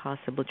and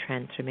possible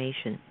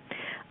transformation.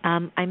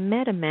 I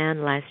met a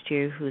man last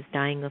year who was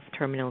dying of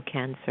terminal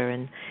cancer,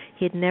 and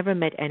he had never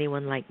met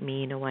anyone like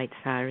me in a white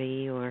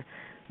sari, or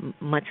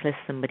much less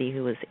somebody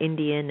who was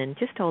Indian, and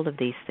just all of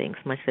these things,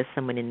 much less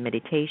someone in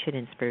meditation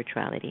and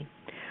spirituality.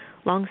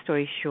 Long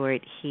story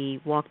short, he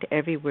walked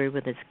everywhere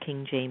with his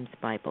King James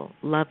Bible.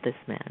 Loved this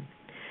man.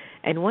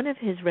 And one of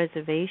his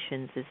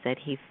reservations is that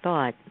he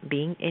thought,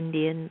 being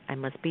Indian, I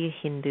must be a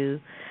Hindu,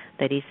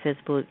 that he says,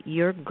 well,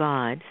 your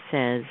God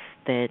says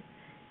that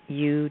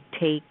you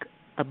take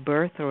a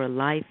birth or a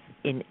life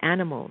in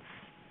animals,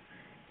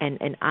 and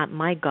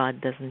my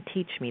God doesn't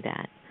teach me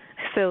that.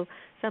 So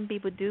some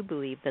people do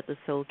believe that the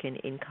soul can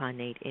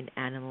incarnate in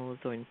animals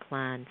or in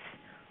plants.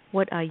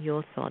 What are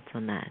your thoughts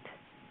on that?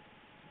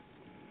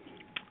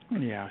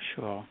 Yeah,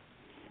 sure.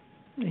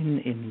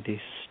 In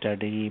this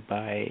study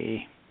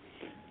by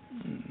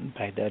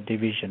the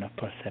Division of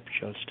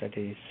Perceptual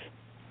Studies,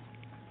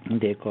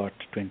 they got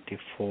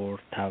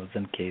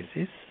 24,000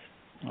 cases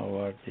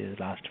over the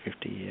last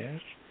 50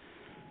 years,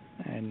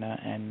 and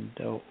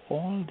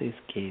all these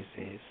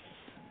cases,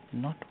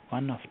 not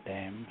one of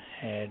them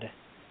had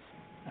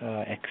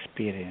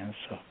experience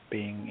of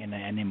being in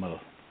an animal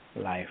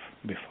life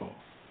before.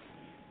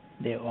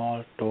 They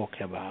all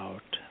talk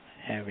about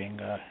having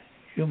a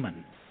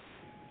human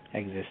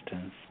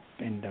existence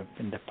in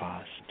the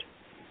past,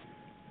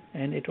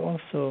 and it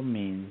also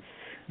means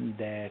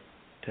that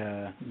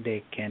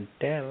they can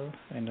tell,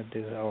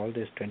 all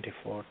these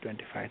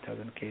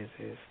 25,000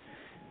 cases,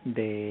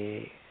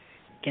 they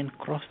can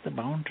cross the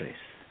boundaries,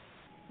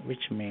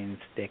 which means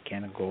they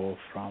can go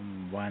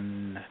from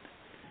one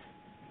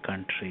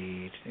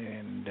country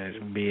and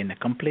be in a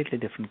completely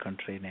different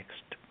country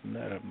next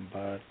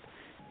birth,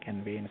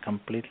 can be in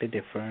completely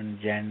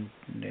different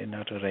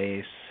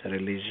race,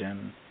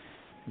 religion,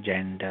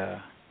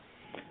 gender,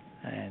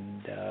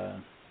 and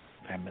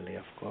family,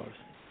 of course.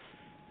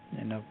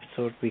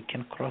 So we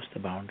can cross the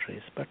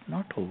boundaries, but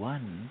not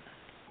one.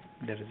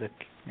 There is a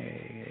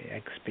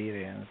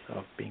experience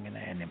of being an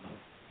animal.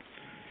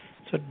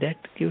 So that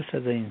gives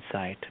us an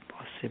insight.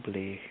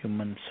 Possibly,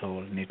 human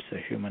soul needs a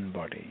human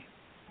body.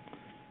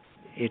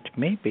 It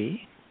may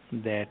be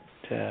that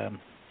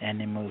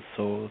animal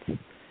souls,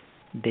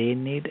 they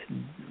need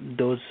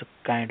those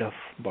kind of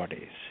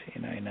bodies.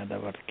 In other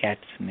words,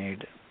 cats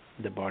need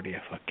the body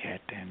of a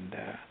cat, and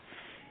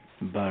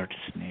birds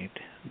need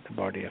the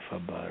body of a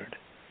bird.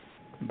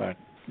 But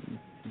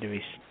do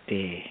we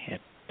stay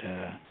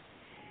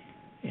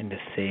in the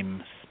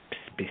same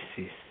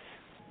species?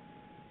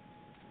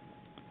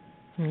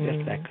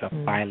 Just like a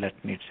pilot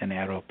needs an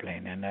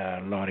aeroplane and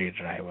a lorry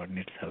driver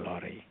needs a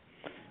lorry.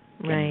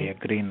 Can be a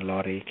green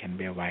lorry, can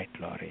be a white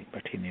lorry,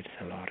 but he needs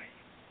a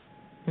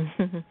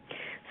lorry.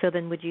 So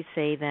then would you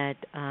say that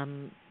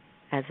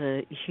as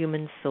a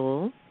human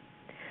soul,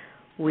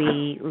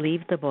 we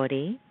leave the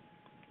body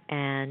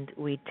and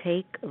we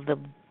take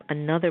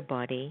another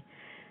body?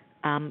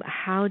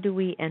 How do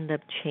we end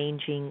up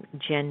changing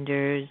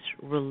genders,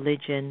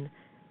 religion,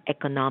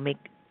 economic,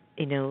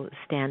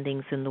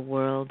 standings in the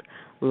world,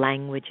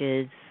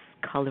 languages,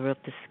 color of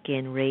the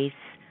skin, race?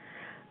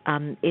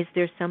 Is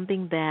there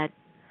something that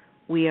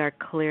we are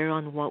clear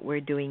on what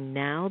we're doing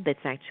now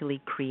that's actually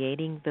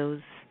creating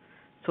those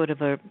sort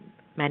of a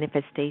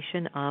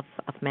manifestation of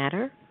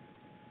matter?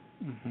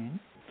 Mm-hmm.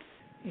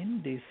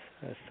 In these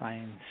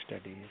science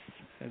studies,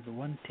 the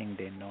one thing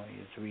they know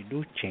is we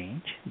do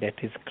change, that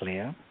is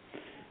clear.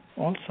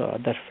 Also,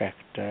 other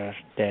factor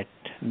that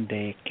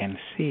they can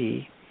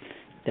see,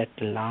 that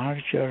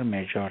larger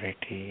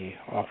majority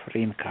of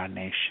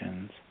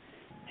reincarnations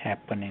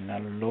happen in a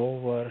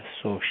lower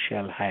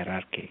social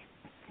hierarchy,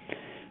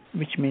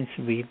 which means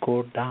we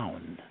go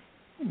down.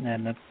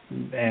 And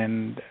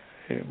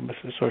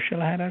social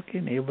hierarchy,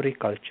 in every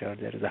culture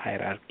there is a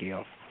hierarchy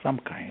of some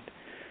kind.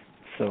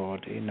 So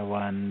in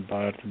one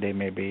birth they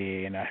may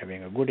be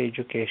having a good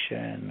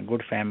education,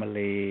 good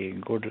family,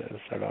 good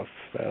sort of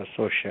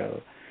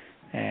social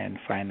and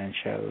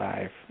financial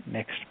life.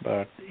 Next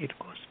birth it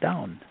goes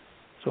down.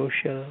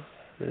 Social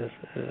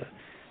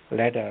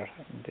ladder,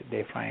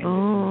 they find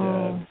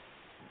the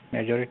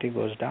majority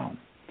goes down.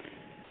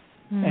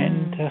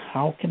 And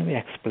how can we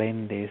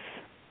explain this?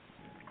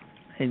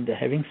 And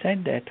having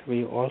said that,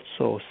 we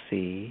also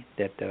see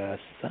that there are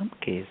some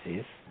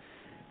cases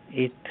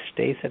it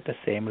stays at the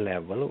same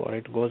level or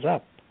it goes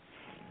up.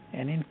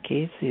 And in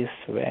cases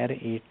where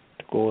it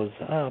goes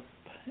up,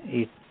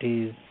 it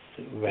is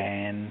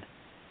when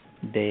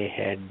they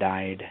had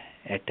died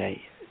as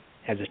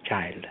a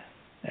child,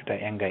 at a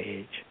younger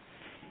age.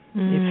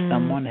 If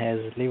someone has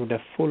lived a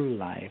full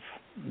life,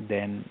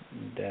 then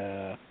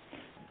the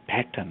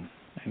pattern,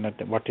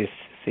 what is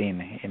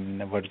seen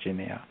in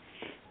Virginia,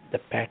 the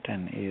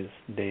pattern is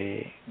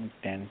they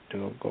tend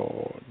to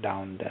go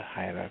down the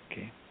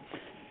hierarchy.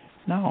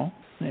 Now,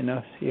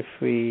 if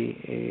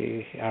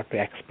we are to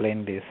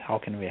explain this, how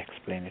can we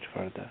explain it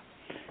further?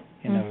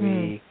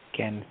 We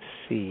can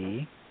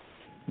see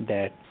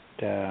that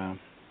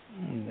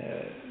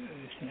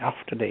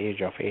after the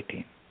age of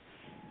 18,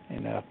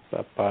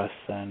 a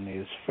person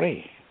is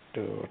free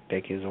to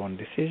take his own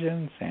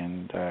decisions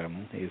and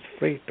is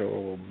free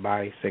to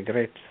buy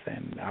cigarettes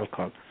and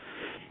alcohol.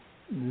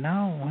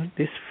 Now,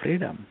 this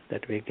freedom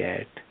that we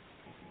get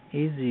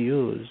is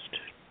used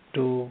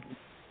to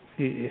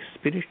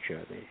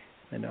spiritually,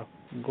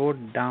 go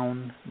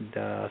down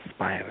the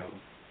spiral.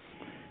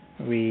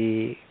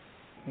 We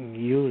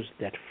use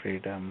that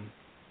freedom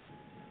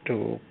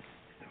to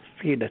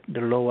feed the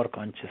lower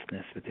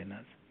consciousness within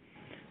us.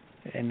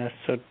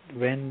 So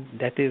when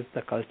that is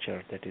the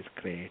culture that is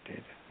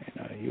created,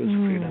 use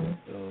freedom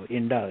to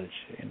indulge,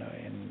 and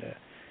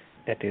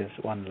that is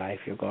one life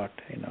you got,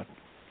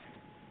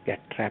 get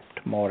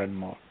trapped more and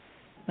more.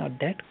 Now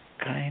that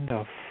kind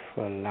of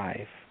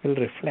life will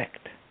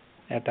reflect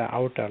at the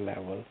outer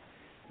level,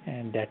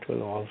 and that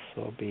will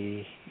also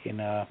be in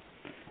the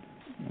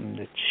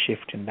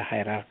shift in the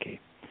hierarchy.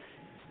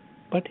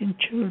 But in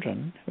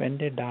children, when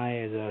they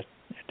die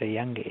at a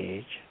young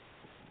age,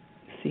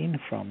 seen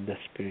from the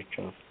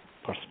spiritual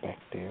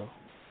perspective,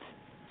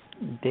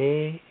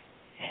 they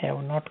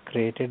have not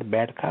created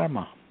bad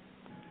karma.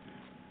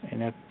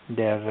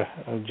 Their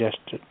just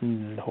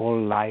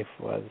whole life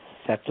was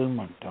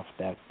settlement of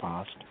their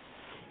past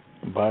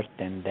birth,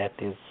 and that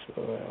is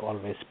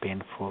always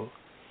painful.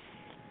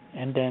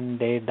 And then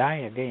they die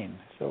again.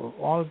 So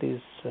all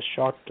this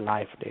short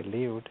life they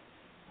lived,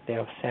 they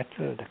have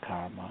settled the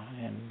karma,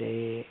 and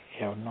they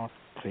have not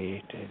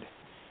created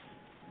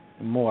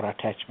more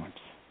attachments.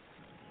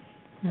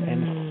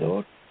 And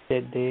so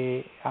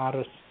they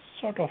are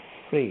sort of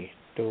free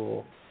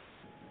to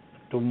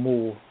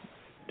move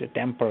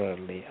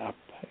temporarily up.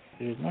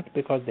 It is not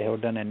because they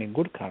have done any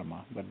good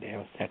karma, but they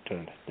have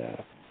settled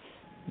the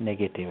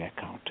negative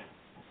account.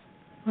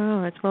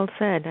 Oh, that's well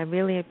said. I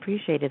really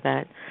appreciated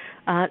that.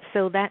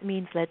 So that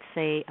means, let's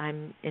say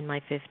I'm in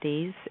my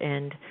 50s,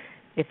 and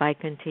if I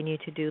continue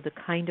to do the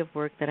kind of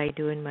work that I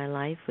do in my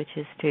life, which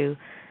is to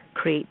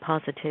create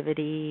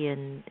positivity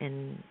and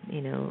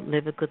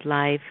live a good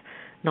life,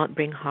 not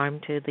bring harm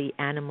to the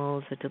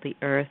animals or to the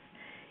earth,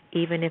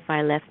 even if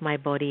I left my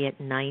body at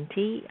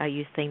 90, are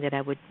you saying that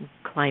I would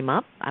climb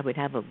up? I would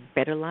have a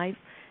better life,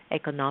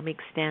 economic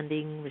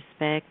standing,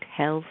 respect,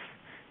 health,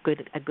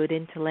 a good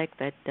intellect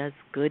that does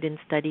good in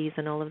studies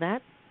and all of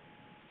that?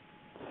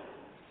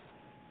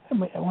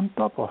 On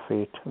top of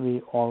it,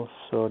 we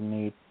also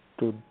need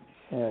to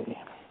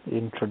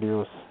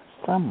introduce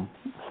some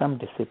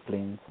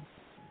disciplines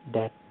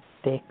that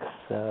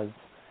takes us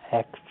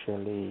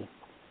actually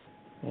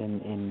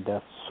in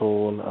the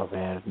soul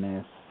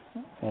awareness,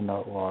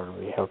 or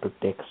we have to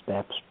take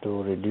steps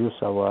to reduce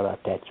our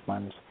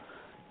attachments,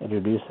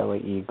 reduce our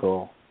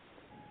ego,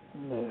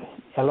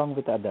 along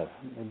with others.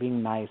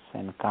 Being nice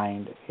and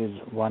kind is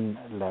one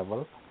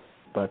level,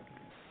 but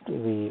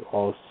we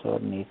also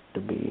need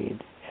to be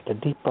at a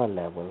deeper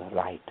level,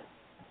 right?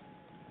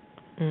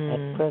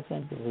 At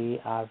present, we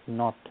are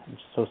not,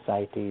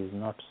 society is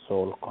not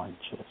soul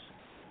conscious.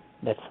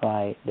 That's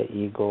why the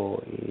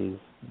ego is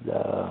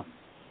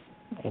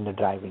in the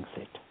driving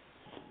seat.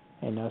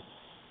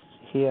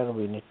 Here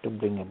we need to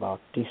bring about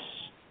this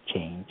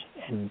change,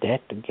 and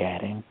that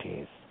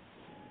guarantees,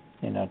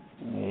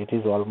 it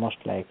is almost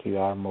like you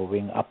are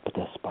moving up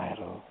the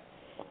spiral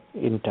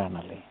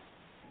internally.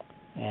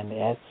 And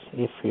as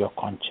if your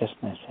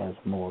consciousness has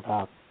moved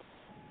up,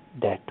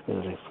 that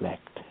will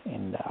reflect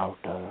in the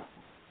outer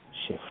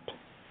shift.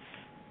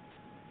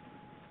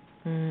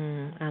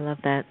 I love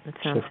that. That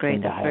sounds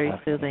great. That's very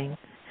soothing.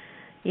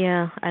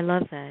 Yeah, I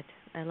love that.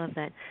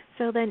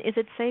 So then, is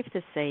it safe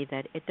to say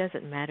that it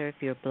doesn't matter if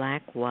you're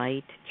black,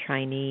 white,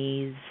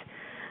 Chinese,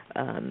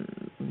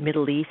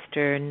 Middle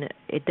Eastern,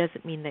 it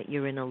doesn't mean that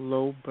you're in a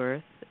low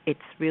birth? It's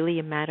really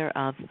a matter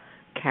of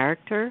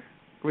character,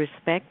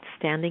 respect,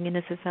 standing in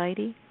a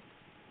society?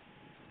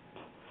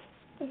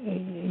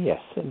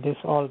 Yes,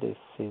 all this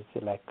is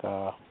like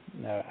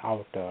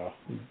outer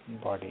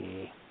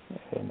body,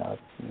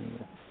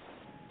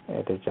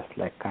 it is just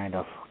like kind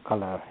of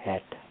color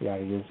hat you are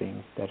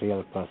using. The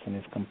real person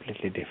is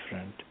completely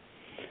different.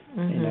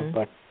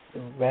 But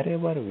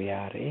wherever we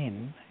are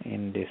in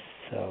this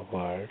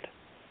world,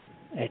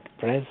 at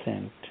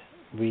present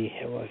we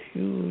have a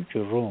huge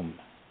room,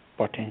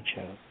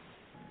 potential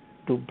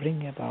to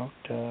bring about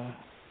a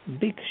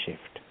big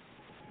shift.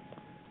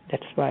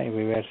 That's why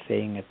we were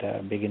saying at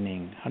the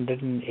beginning,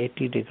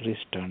 180 degrees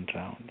turned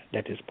around.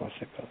 That is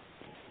possible.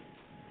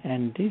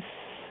 And this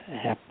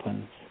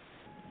happens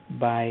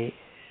by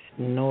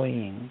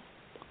knowing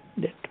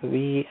that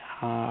we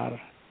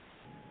are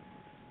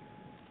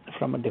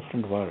from a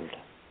different world.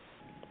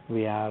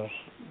 We are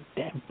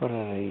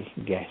temporary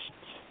guests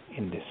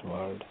in this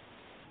world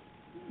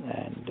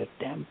and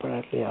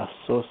temporarily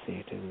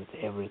associated with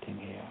everything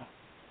here.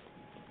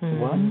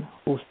 One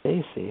who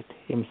says it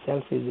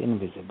himself is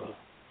invisible.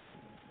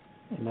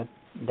 And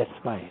that's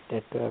why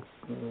that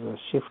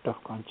shift of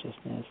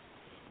consciousness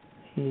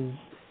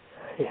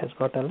has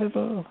got a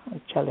little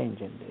challenge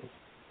in this,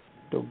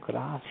 to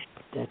grasp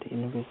that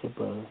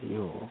invisible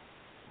you,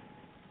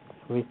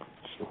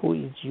 who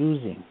is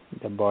using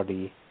the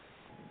body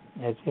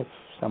as if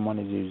someone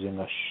is using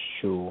a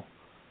shoe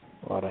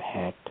or a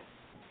hat.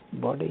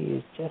 Body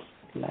is just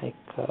like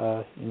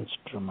an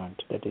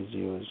instrument that is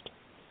used,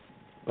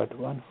 but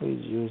one who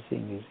is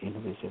using is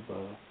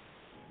invisible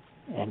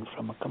and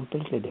from a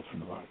completely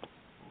different world.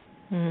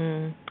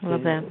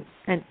 Love that.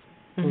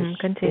 And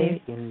continue.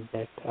 Stay in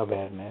that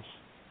awareness,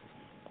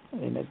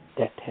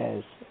 that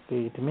has,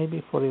 it may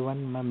be for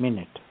even a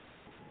minute,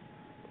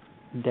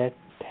 that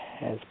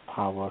has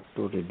power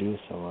to reduce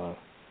our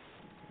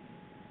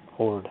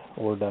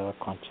older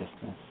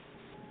consciousness.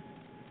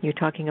 You're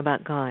talking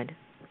about God.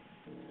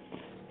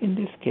 In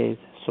this case,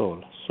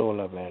 soul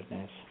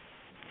awareness.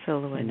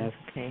 Soul awareness,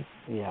 okay.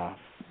 Yeah,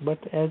 But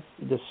as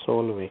the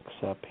soul wakes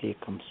up, he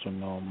comes to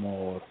know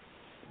more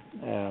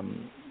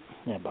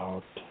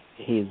about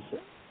his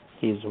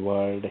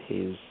world,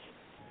 his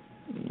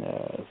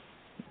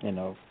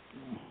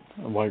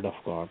word of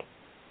God,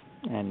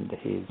 and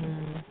his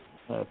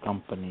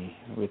company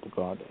with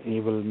God.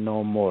 He will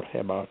know more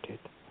about it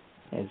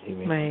as he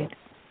wakes up.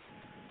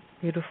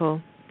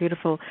 Beautiful,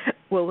 beautiful.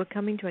 Well, we're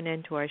coming to an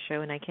end to our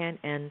show, and I can't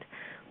end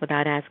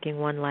without asking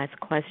one last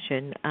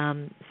question.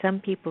 Some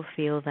people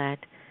feel that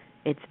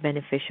it's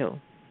beneficial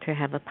to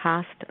have a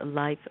past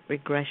life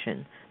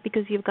regression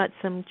because you've got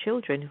some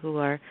children who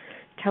are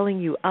telling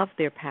you of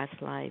their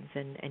past lives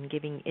and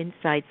giving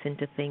insights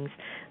into things.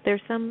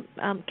 There's some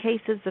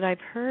cases that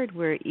I've heard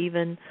where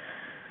even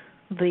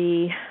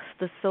the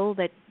soul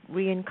that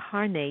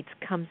reincarnates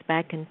comes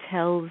back and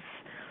tells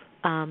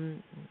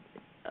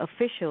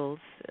officials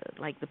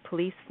like the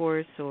police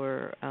force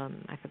or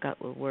I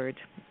forgot what word,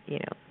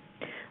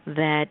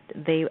 that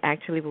they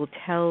actually will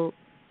tell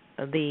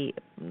the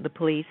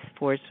police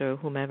force or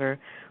whomever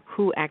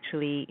who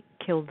actually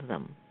killed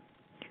them.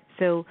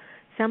 So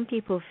some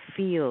people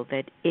feel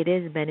that it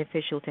is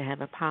beneficial to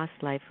have a past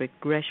life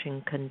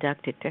regression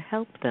conducted to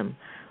help them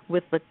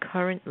with the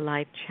current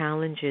life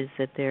challenges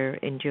that they're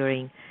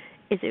enduring.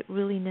 Is it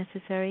really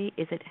necessary?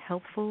 Is it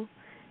helpful?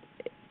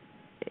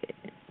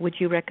 Would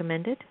you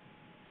recommend it?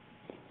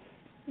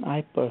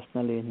 I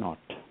personally not,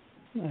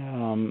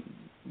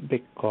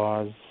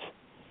 because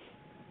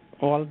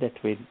all that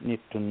we need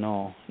to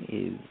know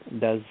is,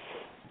 does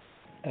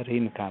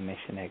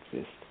reincarnation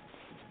exist?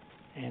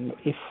 And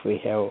if we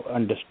have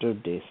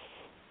understood this,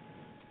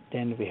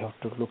 then we have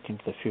to look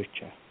into the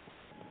future.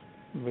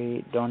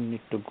 We don't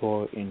need to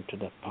go into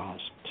the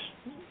past.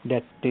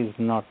 That is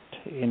not,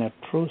 in a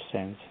true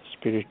sense,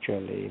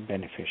 spiritually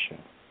beneficial.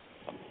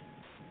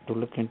 To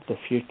look into the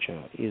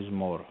future is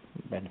more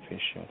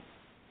beneficial.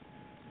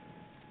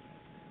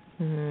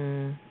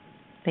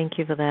 Thank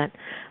you for that.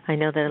 I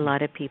know that a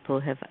lot of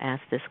people have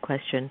asked this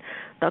question.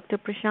 Dr.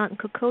 Prashant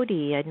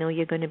Kakoday, I know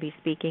you're going to be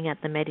speaking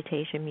at the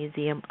Meditation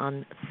Museum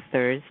on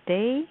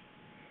Thursday,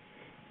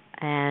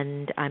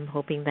 and I'm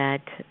hoping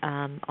that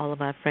all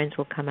of our friends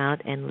will come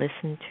out and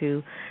listen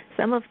to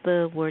some of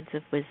the words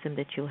of wisdom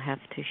that you'll have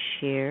to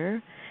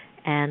share.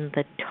 And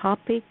the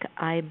topic,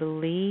 I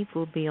believe,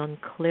 will be on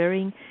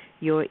clearing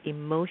your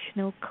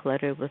emotional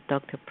clutter with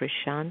Dr.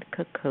 Prashant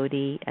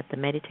Kakoday at the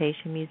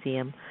Meditation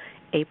Museum,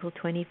 April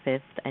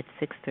 25th at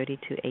 6:30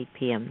 to 8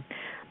 p.m.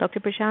 Dr.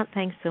 Prashant,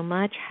 thanks so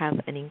much. Have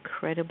an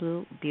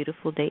incredible,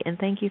 beautiful day, and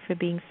thank you for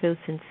being so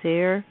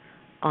sincere,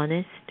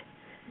 honest,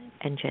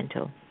 and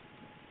gentle.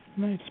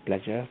 It's a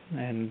pleasure,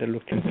 and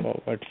looking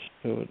forward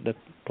to the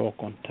talk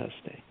on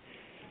Thursday.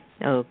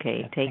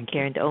 Okay, take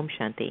care, and Om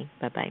Shanti.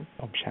 Bye-bye.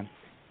 Om Shanti.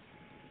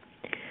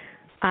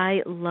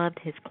 I loved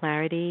his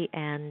clarity,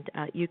 and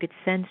you could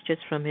sense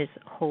just from his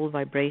whole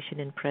vibration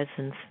and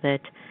presence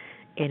that,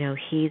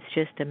 he's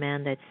just a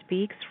man that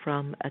speaks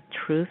from a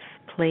truth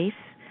place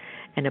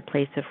and a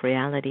place of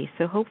reality.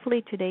 So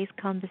hopefully today's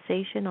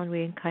conversation on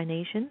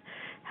reincarnation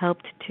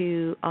helped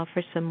to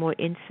offer some more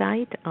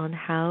insight on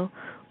how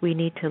we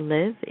need to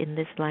live in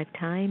this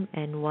lifetime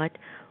and what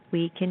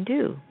we can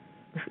do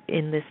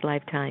in this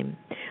lifetime.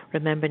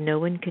 Remember, no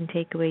one can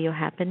take away your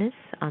happiness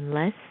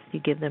unless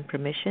you give them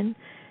permission.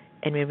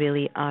 And we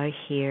really are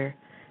here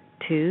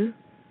to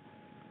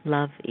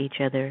love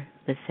each other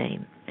the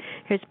same.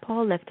 Here's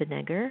Paul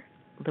Leftenegger,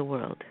 The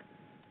World,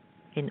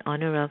 in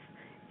honor of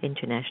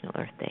International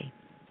Earth Day.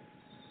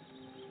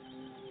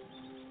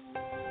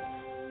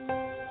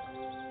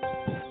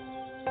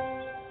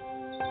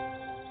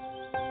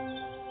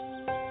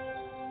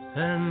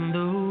 And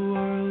the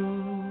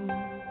world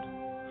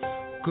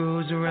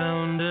goes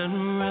round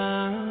and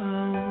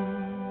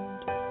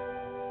round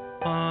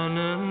on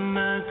an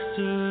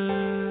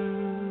axis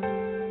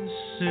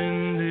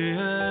in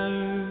the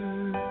air,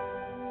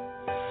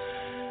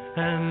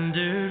 and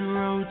it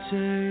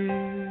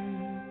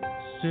rotates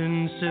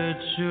in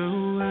such a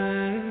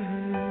way.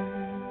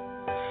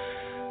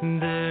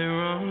 There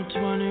are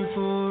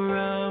 24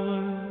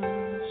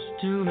 hours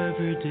to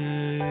every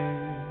day,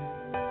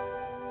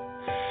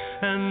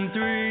 and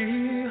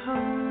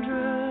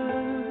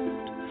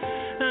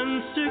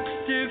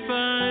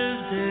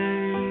 365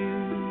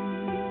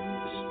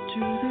 days to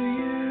the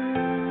year.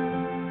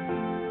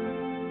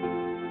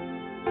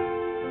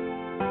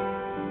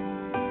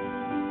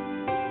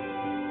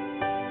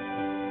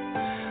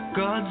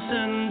 God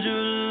send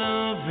your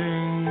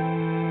loving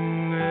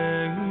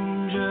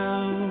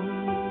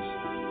angels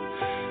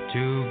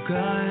to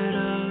guide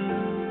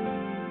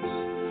us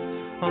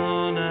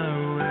on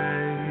our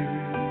way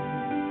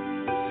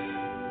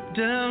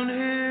down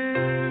here.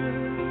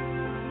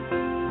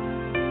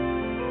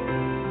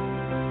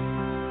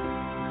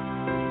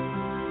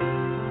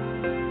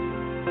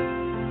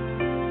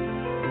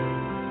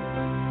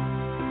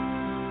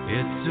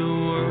 It's a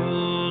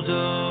world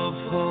of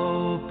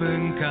hope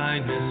and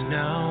kindness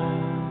now.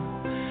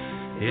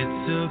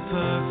 It's a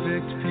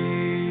perfect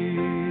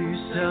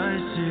peace I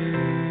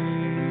see.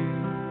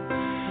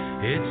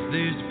 It's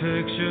these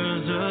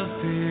pictures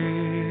of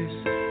peace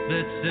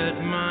that set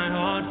my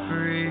heart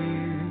free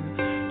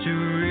to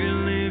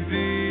really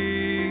be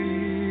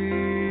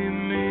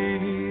me.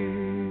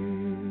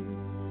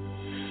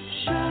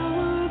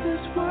 Shower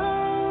this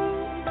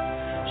world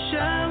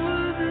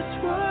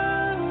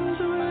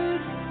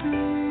with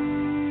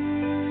peace.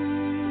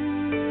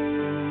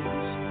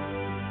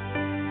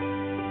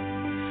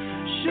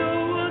 Show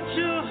what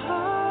your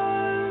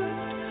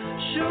heart,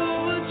 show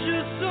what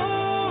your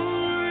soul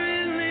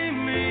really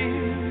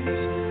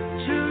means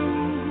to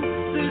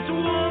this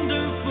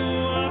wonderful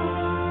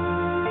world.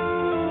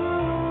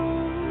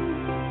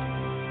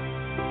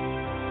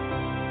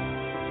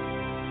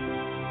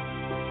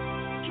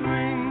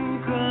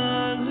 Drink a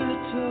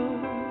little,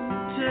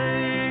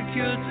 take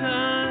your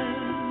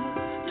time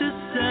to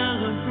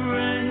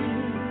celebrate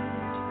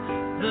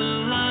the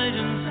light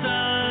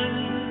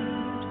inside.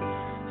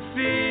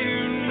 Fear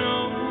no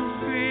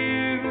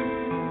fear,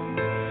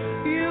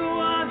 you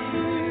are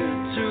here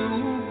to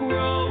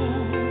grow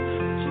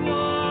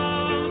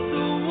toward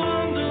the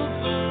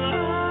wonderful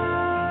light.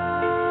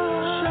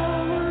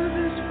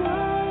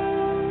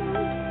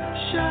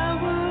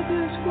 Shower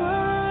this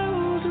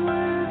world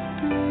with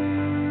peace.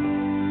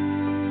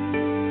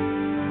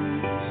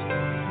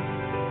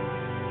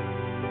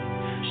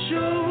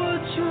 Show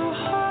what your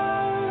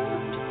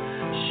heart,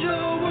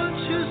 show what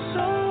your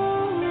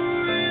soul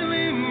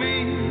really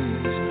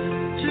means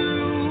to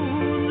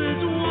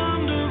this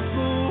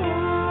wonderful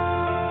world.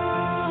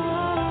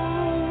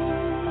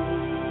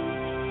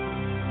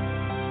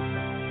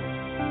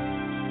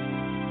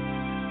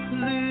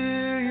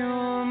 Clear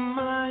your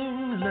mind,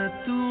 let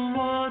the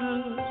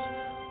waters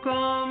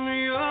calm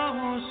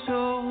your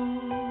soul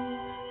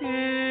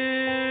inside.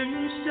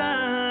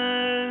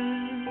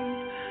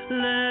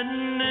 Let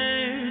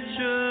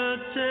nature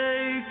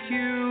take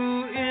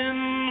you in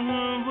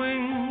her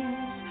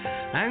wings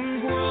and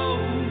grow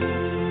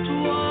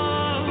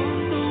toward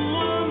the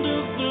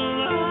wonderful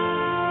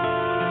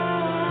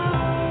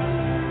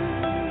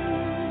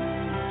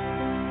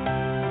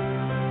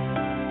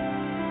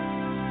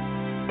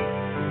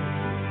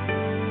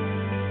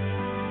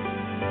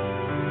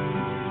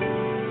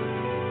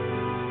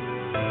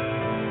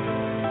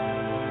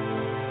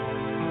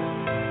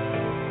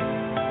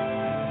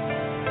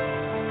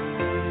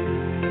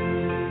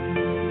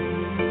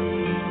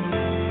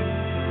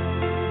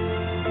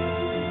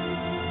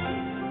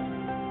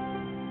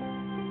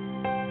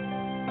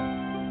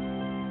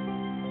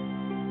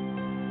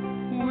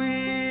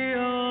We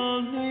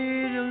all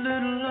need a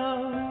little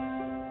love.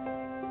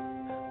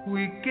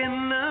 We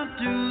cannot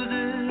do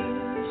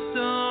this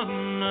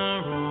on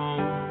our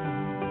own.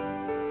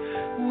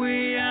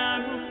 We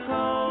are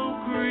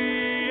co-creating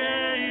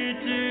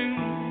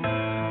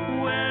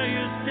where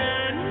you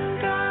stand,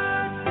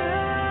 God.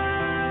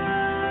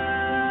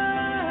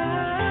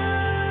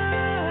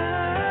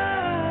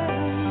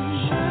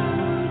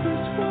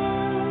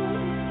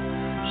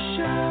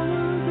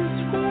 Shower this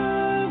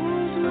world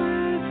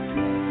with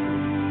peace.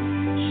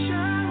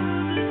 Shower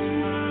this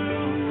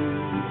world.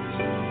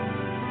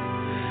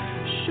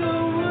 Show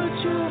what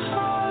your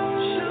heart,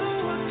 show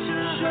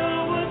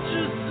what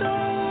your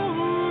soul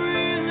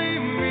really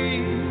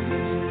means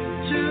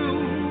to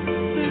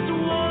this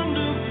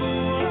wonderful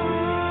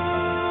world.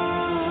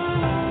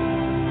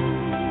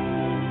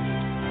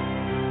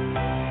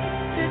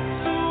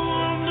 It's a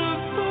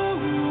wonderful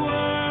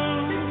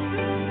world.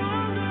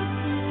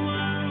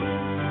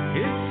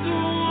 It's a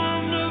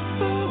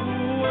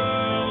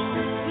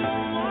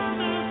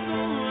wonderful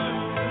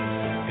world.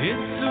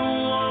 It's a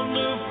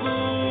wonderful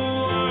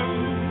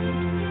world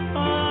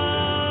of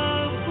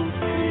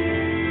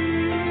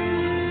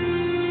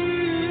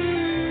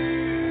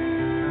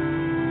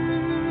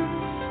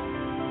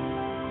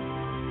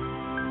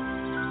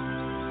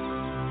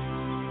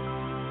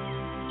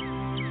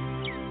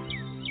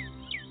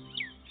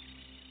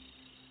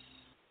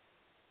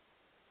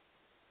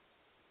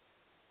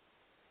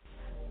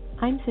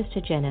I'm Sister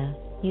Jenna.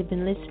 You've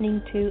been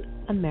listening to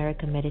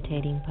America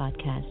Meditating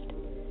Podcast.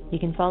 You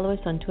can follow us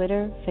on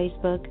Twitter,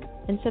 Facebook,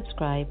 and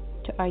subscribe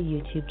to our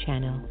YouTube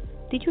channel.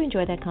 Did you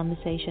enjoy that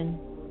conversation?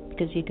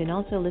 Because you can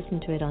also listen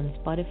to it on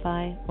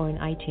Spotify or on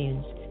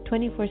iTunes,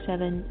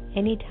 24/7,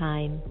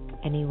 anytime,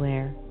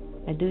 anywhere.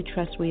 I do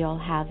trust we all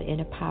have the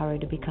inner power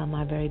to become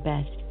our very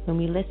best. When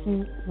we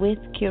listen with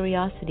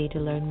curiosity to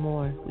learn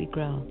more, we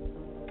grow.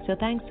 So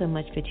thanks so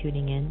much for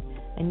tuning in,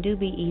 and do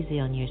be easy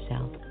on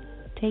yourself.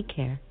 Take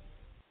care.